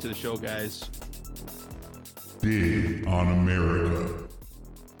listen to the show, guys. Dig on America.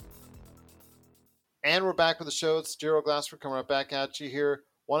 And we're back with the show. It's Gerald Glassford coming right back at you here.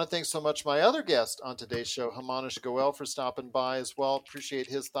 Want to thank so much my other guest on today's show, Himanish Goel, for stopping by as well. Appreciate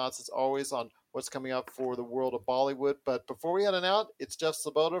his thoughts as always on what's coming up for the world of Bollywood. But before we head on out, it's Jeff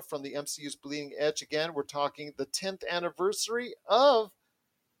Sloboda from the MCU's Bleeding Edge. Again, we're talking the 10th anniversary of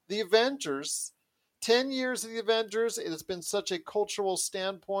the Avengers. 10 years of the Avengers. It has been such a cultural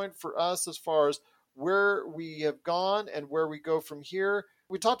standpoint for us as far as where we have gone and where we go from here.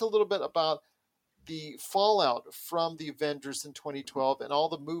 We talked a little bit about the fallout from the Avengers in 2012 and all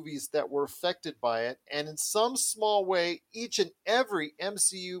the movies that were affected by it. And in some small way, each and every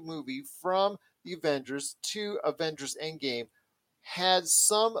MCU movie from the Avengers to Avengers Endgame had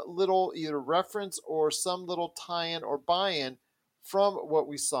some little either reference or some little tie-in or buy-in from what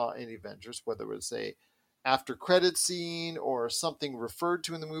we saw in Avengers, whether it was a after credit scene or something referred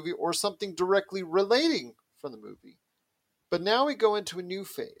to in the movie or something directly relating from the movie. But now we go into a new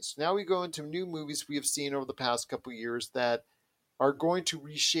phase. Now we go into new movies we have seen over the past couple of years that are going to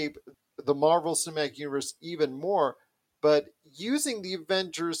reshape the Marvel Cinematic Universe even more, but using the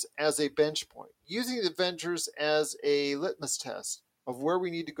Avengers as a bench point, using the Avengers as a litmus test of where we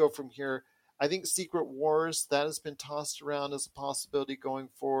need to go from here. I think Secret Wars, that has been tossed around as a possibility going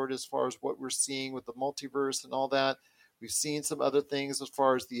forward as far as what we're seeing with the multiverse and all that. We've seen some other things as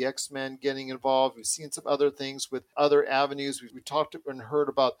far as the X-Men getting involved. We've seen some other things with other avenues. We talked and heard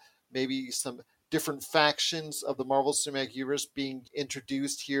about maybe some different factions of the Marvel Cinematic Universe being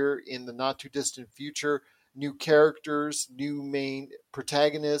introduced here in the not-too-distant future. New characters, new main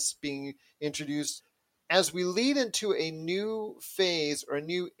protagonists being introduced. As we lead into a new phase or a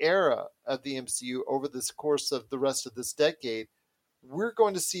new era of the MCU over this course of the rest of this decade, we're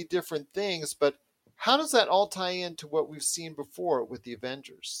going to see different things, but how does that all tie into what we've seen before with the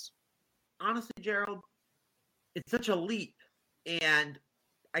Avengers? Honestly, Gerald, it's such a leap, and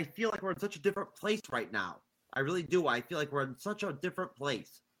I feel like we're in such a different place right now. I really do. I feel like we're in such a different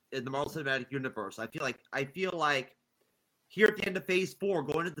place in the Marvel Cinematic Universe. I feel like here at the end of Phase 4,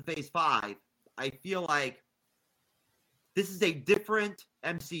 going into Phase 5, I feel like this is a different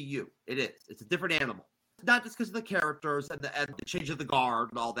MCU. It is. It's a different animal. Not just because of the characters and the change of the guard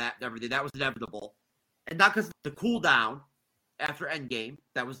and all that and everything. That was inevitable. And not because of the cooldown after Endgame.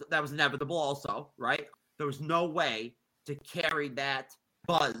 That was inevitable also, right? There was no way to carry that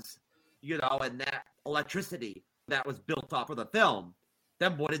buzz, and that electricity that was built up for the film.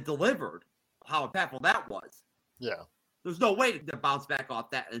 Then what it delivered, how impactful that was. Yeah. There's no way to bounce back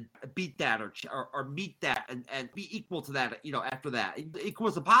off that and beat that or meet that and be equal to that, after that. It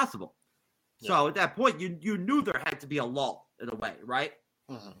was impossible. Yeah. So at that point, you knew there had to be a lull in a way, right?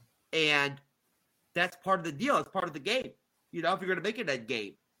 Mm-hmm. And that's part of the deal. It's part of the game. You know, if you're going to make an end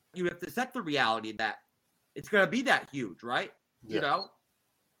game, you have to accept the reality that it's going to be that huge, right? Yeah. You know?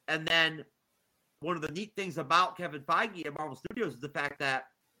 And then one of the neat things about Kevin Feige and Marvel Studios is the fact that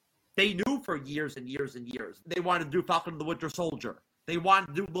they knew for years and years and years they wanted to do Falcon and the Winter Soldier. They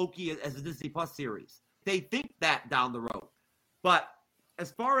wanted to do Loki as a Disney Plus series. They think that down the road. But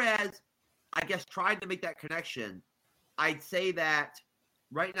as far as, I guess, trying to make that connection, I'd say that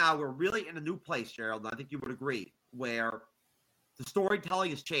right now we're really in a new place, Gerald, and I think you would agree, where the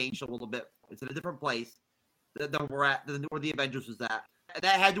storytelling has changed a little bit. It's in a different place than we're at, than where the Avengers was at. And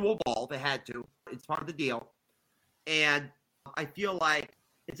that had to evolve. It had to. It's part of the deal. And I feel like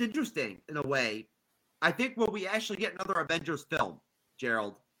it's interesting in a way. I think when we actually get another Avengers film,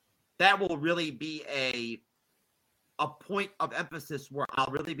 Gerald, that will really be a point of emphasis where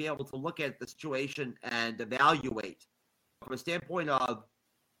I'll really be able to look at the situation and evaluate from a standpoint of,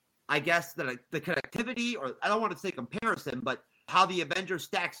 I guess, the connectivity, or I don't want to say comparison, but how the Avengers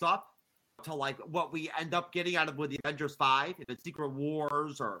stacks up to like what we end up getting out of with the Avengers 5, if it's Secret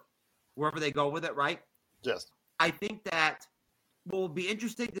Wars or wherever they go with it, right? Yes. I think that what will be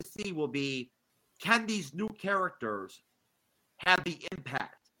interesting to see will be, can these new characters have the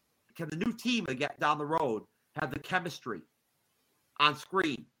impact? Can the new team get down the road have the chemistry on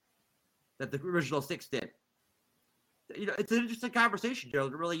screen that the original 6 did? You know, it's an interesting conversation,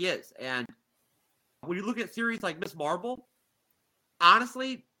 Gerald. It really is. And when you look at series like Miss Marvel,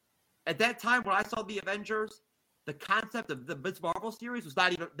 honestly, at that time when I saw the Avengers, the concept of the Miss Marvel series was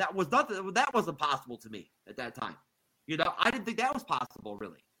not even, that wasn't possible to me at that time. You know, I didn't think that was possible,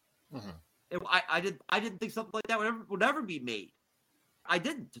 really. Mm-hmm. I didn't think something like that would ever be made. I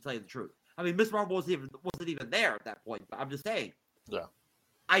didn't, to tell you the truth. I mean, Miss Marvel wasn't even there at that point. But I'm just saying. Yeah.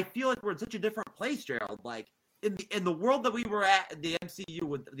 I feel like we're in such a different place, Gerald. Like in the world that we were at in the MCU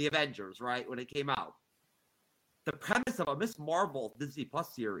with the Avengers, right, when it came out, the premise of a Miss Marvel Disney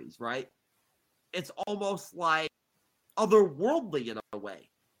Plus series, right? It's almost like otherworldly in a way.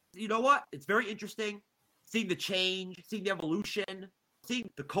 You know what? It's very interesting seeing the change, seeing the evolution, seeing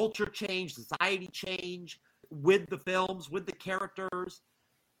the culture change, society change with the films, with the characters.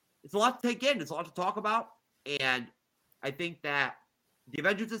 It's a lot to take in. It's a lot to talk about. And I think that the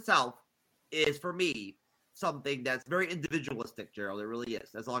Avengers itself is, for me, something that's very individualistic, Gerald. It really is.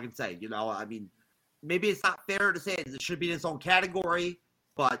 That's all I can say. You know, I mean, maybe it's not fair to say it should be in its own category,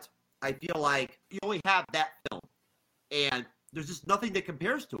 but I feel like you only have that film. And there's just nothing that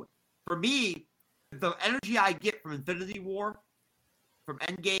compares to it. For me, the energy I get from Infinity War, from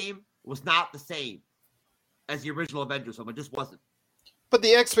Endgame, was not the same as the original Avengers film. It just wasn't. But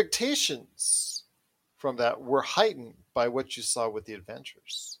the expectations from that were heightened by what you saw with the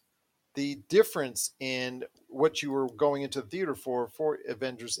Avengers. The difference in what you were going into the theater for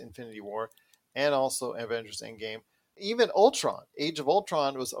Avengers Infinity War and also Avengers Endgame. Even Ultron, Age of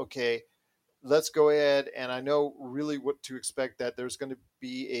Ultron was, okay, let's go ahead, and I know really what to expect, that there's going to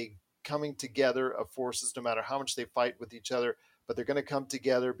be a coming together of forces no matter how much they fight with each other, but they're going to come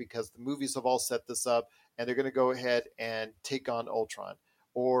together because the movies have all set this up, and they're going to go ahead and take on Ultron,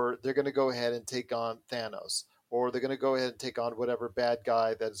 or they're going to go ahead and take on Thanos, or they're going to go ahead and take on whatever bad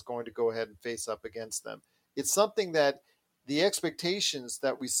guy that is going to go ahead and face up against them. It's something that the expectations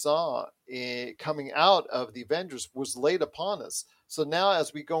that we saw coming out of the Avengers was laid upon us. So now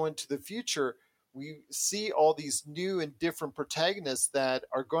as we go into the future, we see all these new and different protagonists that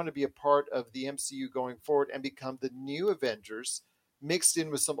are going to be a part of the MCU going forward and become the new Avengers, mixed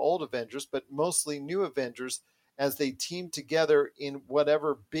in with some old Avengers, but mostly new Avengers as they team together in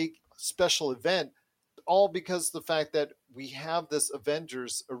whatever big special event, all because of the fact that we have this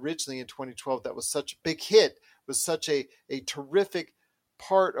Avengers originally in 2012 that was such a big hit, was such a terrific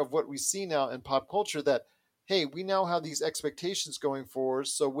part of what we see now in pop culture, that hey, we now have these expectations going forward.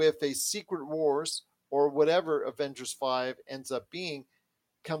 So with a Secret Wars or whatever Avengers 5 ends up being,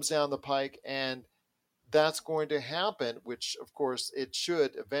 comes down the pike, and that's going to happen, which of course it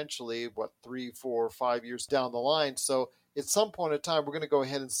should eventually, 3, 4, 5 years down the line. So at some point in time, we're going to go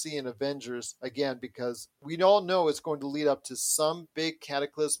ahead and see an Avengers again, because we all know it's going to lead up to some big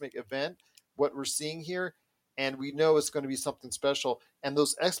cataclysmic event, what we're seeing here, and we know it's going to be something special. And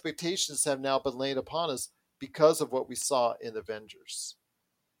those expectations have now been laid upon us because of what we saw in Avengers.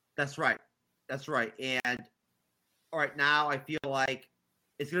 That's right. That's right. And all right, now I feel like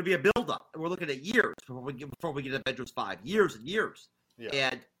it's going to be a build-up. We're looking at years before we get Avengers 5. Years and years. Yeah.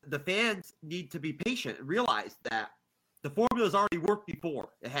 And the fans need to be patient and realize that the formula's already worked before.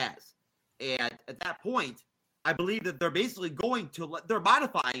 It has. And at that point, I believe that they're basically they're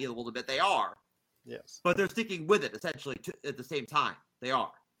modifying it a little bit. They are. Yes. But they're sticking with it, essentially, at the same time. They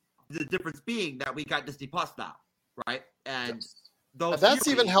are. The difference being that we got Disney Plus now, right? And And that's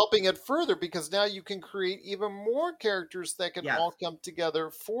even helping it further because now you can create even more characters that can all come together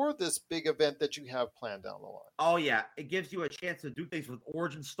for this big event that you have planned down the line. Oh yeah, it gives you a chance to do things with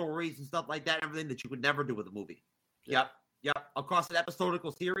origin stories and stuff like that, everything that you could never do with a movie. Yep. Across an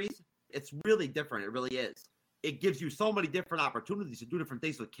episodical series, it's really different. It really is. It gives you so many different opportunities to do different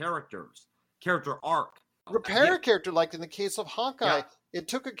things with characters, character arc. Repair a character, like in the case of Hawkeye, it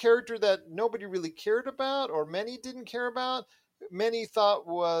took a character that nobody really cared about, or many didn't care about. Many thought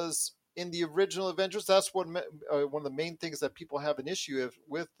was in the original Avengers. That's what one of the main things that people have an issue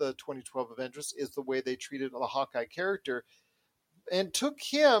with the 2012 Avengers is the way they treated the Hawkeye character, and took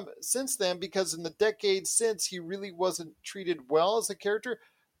him since then because in the decades since he really wasn't treated well as a character,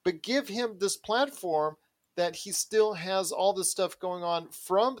 but give him this platform that he still has all this stuff going on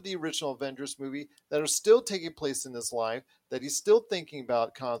from the original Avengers movie that are still taking place in his life, that he's still thinking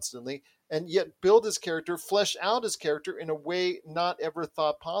about constantly, and yet build his character, flesh out his character in a way not ever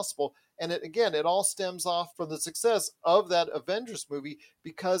thought possible. And it all stems off from the success of that Avengers movie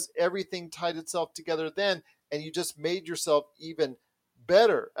because everything tied itself together then, and you just made yourself even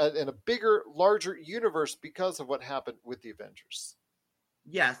better in a bigger, larger universe because of what happened with the Avengers.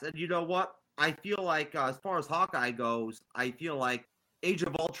 Yes, and you know what? I feel like as far as Hawkeye goes, I feel like Age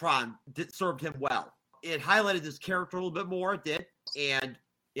of Ultron served him well. It highlighted his character a little bit more, it did, and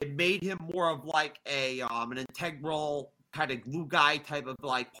it made him more of like an integral kind of glue guy type of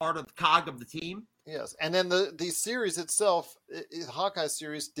like part of the cog of the team. Yes, and then the series itself, Hawkeye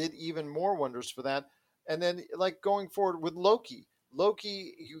series, did even more wonders for that. And then like going forward with Loki,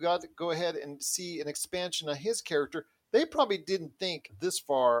 you got to go ahead and see an expansion of his character. They probably didn't think this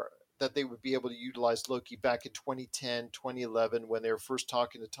far that they would be able to utilize Loki back in 2010, 2011 when they were first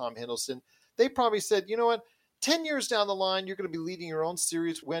talking to Tom Hiddleston. They probably said, you know what, 10 years down the line, you're going to be leading your own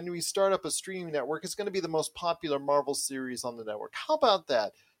series. When we start up a streaming network, it's going to be the most popular Marvel series on the network. How about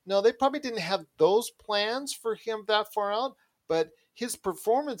that? No, they probably didn't have those plans for him that far out, but his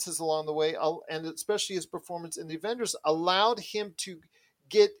performances along the way, and especially his performance in the Avengers, allowed him to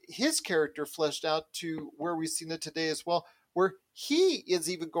get his character fleshed out to where we've seen it today as well, where he is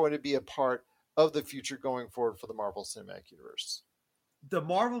even going to be a part of the future going forward for the Marvel Cinematic Universe. The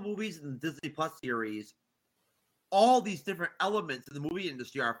Marvel movies and the Disney Plus series, all these different elements in the movie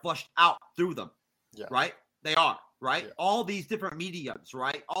industry are flushed out through them, right? They are, right? Yeah. All these different mediums,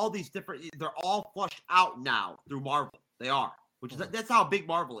 right? All these different, they're all flushed out now through Marvel. They are, which is, that's how big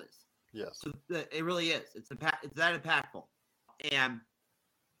Marvel is. Yes. So it really is. It's that impactful. And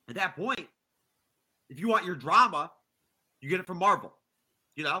at that point, if you want your drama, you get it from Marvel.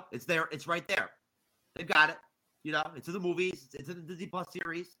 You know, it's there. It's right there. They've got it. You know, it's in the movies. It's in the Disney Plus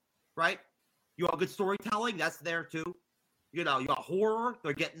series, right? You want good storytelling? That's there too. You know, you want horror?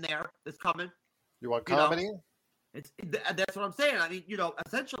 They're getting there. It's coming. You want comedy? That's what I'm saying. I mean, you know,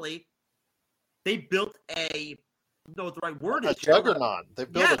 essentially, they built a, what the right word is. A juggernaut. They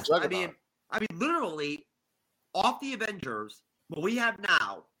built a juggernaut. I mean, literally, off the Avengers, what we have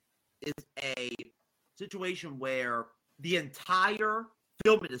now is a situation where the entire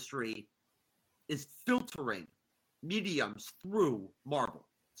film industry is filtering mediums through Marvel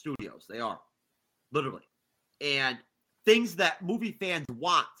Studios. They are, literally. And things that movie fans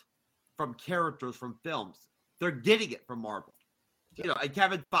want from characters from films, they're getting it from Marvel. You know, and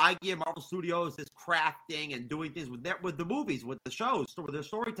Kevin Feige and Marvel Studios is crafting and doing things with the movies, with the shows, with their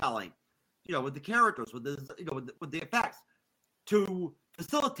storytelling, you know, with the characters, with the, you know, with the effects to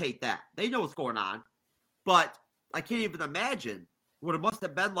facilitate that. They know what's going on, but I can't even imagine what it must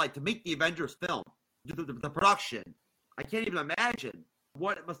have been like to make the Avengers film, the production. I can't even imagine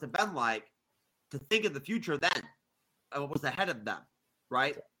what it must have been like to think of the future then, and what was ahead of them,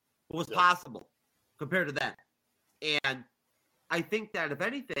 right? What was possible compared to then. And I think that, if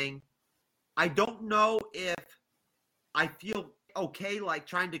anything, I don't know if I feel okay, like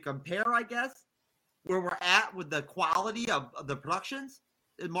trying to compare, I guess, where we're at with the quality of the productions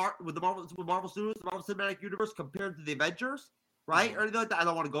with the Marvel Studios, the Marvel Cinematic Universe compared to the Avengers, right? Or anything like that. I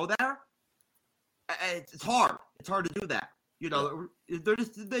don't want to go there. It's hard. It's hard to do that. You know, they're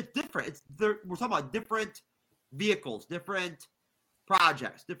different. We're talking about different vehicles, different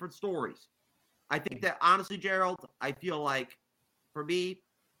projects, different stories. I think that, honestly, Gerald, I feel like, for me,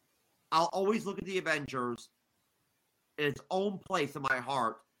 I'll always look at the Avengers in its own place in my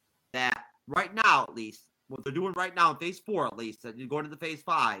heart, that right now, at least, what they're doing right now in Phase 4, at least, and you're going into Phase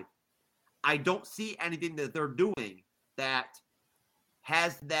 5, I don't see anything that they're doing that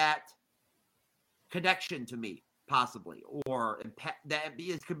has that connection to me, possibly, or that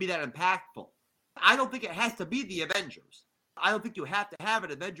could be that impactful. I don't think it has to be the Avengers. I don't think you have to have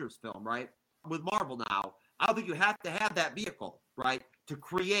an Avengers film, right? With Marvel now, I don't think you have to have that vehicle, right, to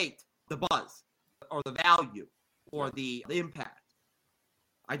create the buzz or the value or the impact.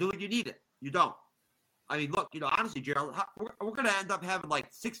 I don't think you need it. You don't. I mean, look, honestly, Gerald, we're going to end up having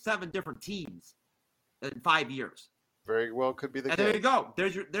like 6-7 different teams in 5 years. Very well could be the case. And there you go.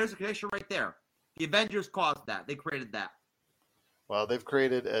 There's a connection right there. The Avengers caused that. They created that. Well, they've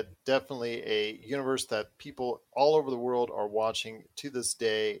created definitely a universe that people all over the world are watching to this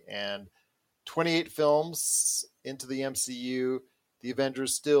day. And 28 films into the MCU, the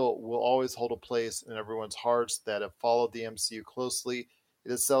Avengers still will always hold a place in everyone's hearts that have followed the MCU closely.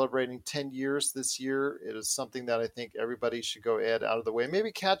 It is celebrating 10 years this year. It is something that I think everybody should go ahead out of the way.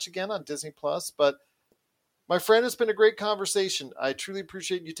 Maybe catch again on Disney+. But my friend, it's been a great conversation. I truly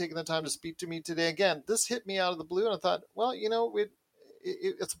appreciate you taking the time to speak to me today. Again, this hit me out of the blue, and I thought, well,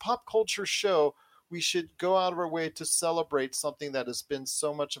 it's a pop culture show. We should go out of our way to celebrate something that has been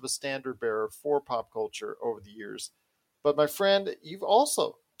so much of a standard bearer for pop culture over the years. But my friend, you've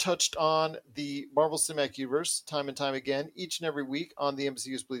also touched on the Marvel Cinematic Universe time and time again, each and every week on the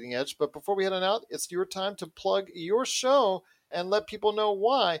MCU's Bleeding Edge. But before we head on out, it's your time to plug your show and let people know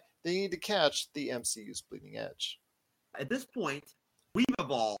why they need to catch the MCU's Bleeding Edge. At this point, we've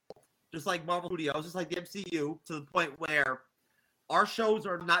evolved, just like Marvel Studios, just like the MCU, to the point where our shows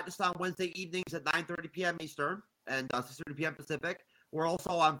are not just on Wednesday evenings at 9:30 p.m. Eastern and 6:30 p.m. Pacific. We're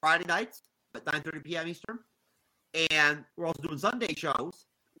also on Friday nights at 9:30 p.m. Eastern. And we're also doing Sunday shows,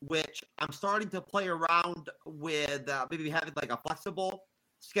 which I'm starting to play around with maybe having like a flexible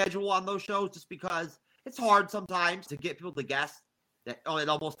schedule on those shows, just because it's hard sometimes to get people to guess that at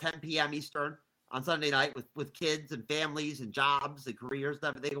almost 10 p.m. Eastern on Sunday night with kids and families and jobs and careers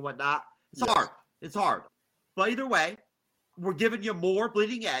and everything and whatnot. It's hard. It's hard. But either way, we're giving you more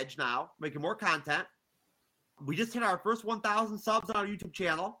Bleeding Edge now, making more content. We just hit our first 1,000 subs on our YouTube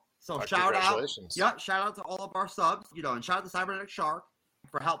channel. So shout out. Yeah, shout out to all of our subs, and shout out to Cybernetic Shark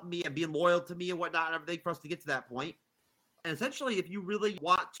for helping me and being loyal to me and whatnot and everything for us to get to that point. And essentially, if you really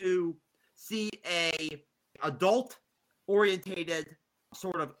want to see a adult-orientated,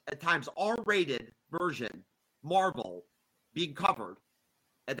 sort of at times R-rated version, Marvel, being covered,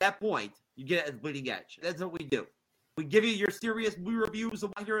 at that point, you get it as Bleeding Edge. That's what we do. We give you your serious movie reviews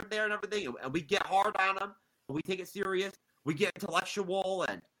and here and there and everything, and we get hard on them. We take it serious. We get intellectual,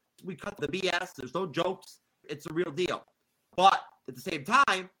 and we cut the BS. There's no jokes. It's a real deal. But at the same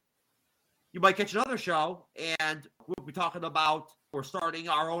time, you might catch another show, and we'll be talking about we're starting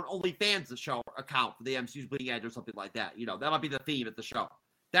our own OnlyFans show account for the MCU's Bleeding Edge or something like that. That might be the theme at the show.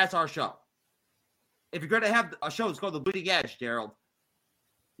 That's our show. If you're going to have a show that's called The Bleeding Edge, Gerald,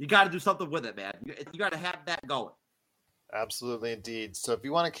 you got to do something with it, man. You got to have that going. Absolutely, indeed. So if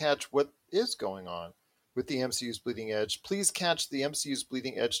you want to catch what is going on with the MCU's Bleeding Edge, please catch the MCU's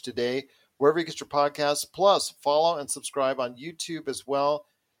Bleeding Edge today, wherever you get your podcasts. Plus, follow and subscribe on YouTube as well.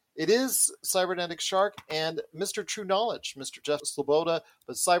 It is Cybernetic Shark and Mr. True Knowledge, Mr. Jeff Sloboda,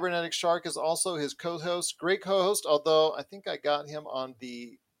 but Cybernetic Shark is also his co-host, great co-host, although I think I got him on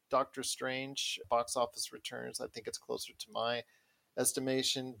the Doctor Strange box office returns. I think it's closer to my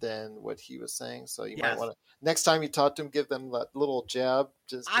estimation than what he was saying. So you might want to, next time you talk to him, give them that little jab.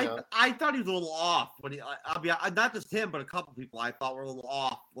 Just I thought he was a little off when not just him, but a couple people I thought were a little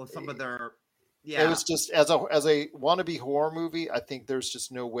off with some of their. Yeah, it was just as a wannabe horror movie. I think there's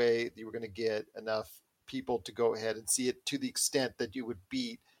just no way that you were going to get enough people to go ahead and see it to the extent that you would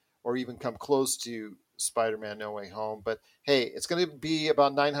beat or even come close to Spider-Man No Way Home. But hey, it's going to be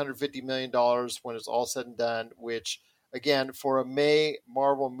about $950 million when it's all said and done, which again, for a May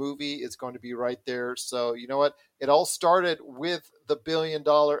Marvel movie, it's going to be right there. So you know what? It all started with the $1 billion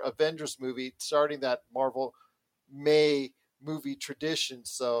Avengers movie, starting that Marvel May movie tradition.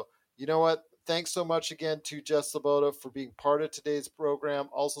 So you know what? Thanks so much again to Jeff Sloboda for being part of today's program.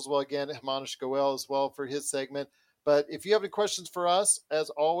 Also as well, again, Himanish Goel as well for his segment. But if you have any questions for us,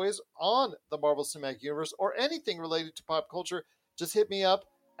 as always, on the Marvel Cinematic Universe or anything related to pop culture, just hit me up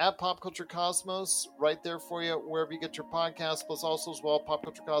at Pop Culture Cosmos, right there for you, wherever you get your podcasts, plus also as well, Pop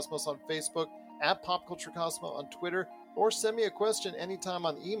Culture Cosmos on Facebook, at Pop Culture Cosmos on Twitter, or send me a question anytime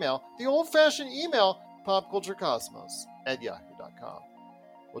on email, the old-fashioned email, popculturecosmos@yahoo.com.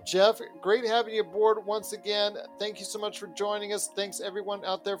 Well, Jeff, great having you aboard once again. Thank you so much for joining us. Thanks everyone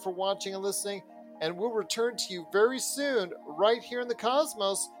out there for watching and listening, and we'll return to you very soon right here in the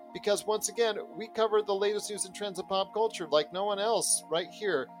Cosmos, because once again, we cover the latest news and trends of pop culture like no one else right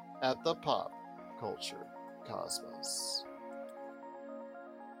here at the Pop Culture Cosmos.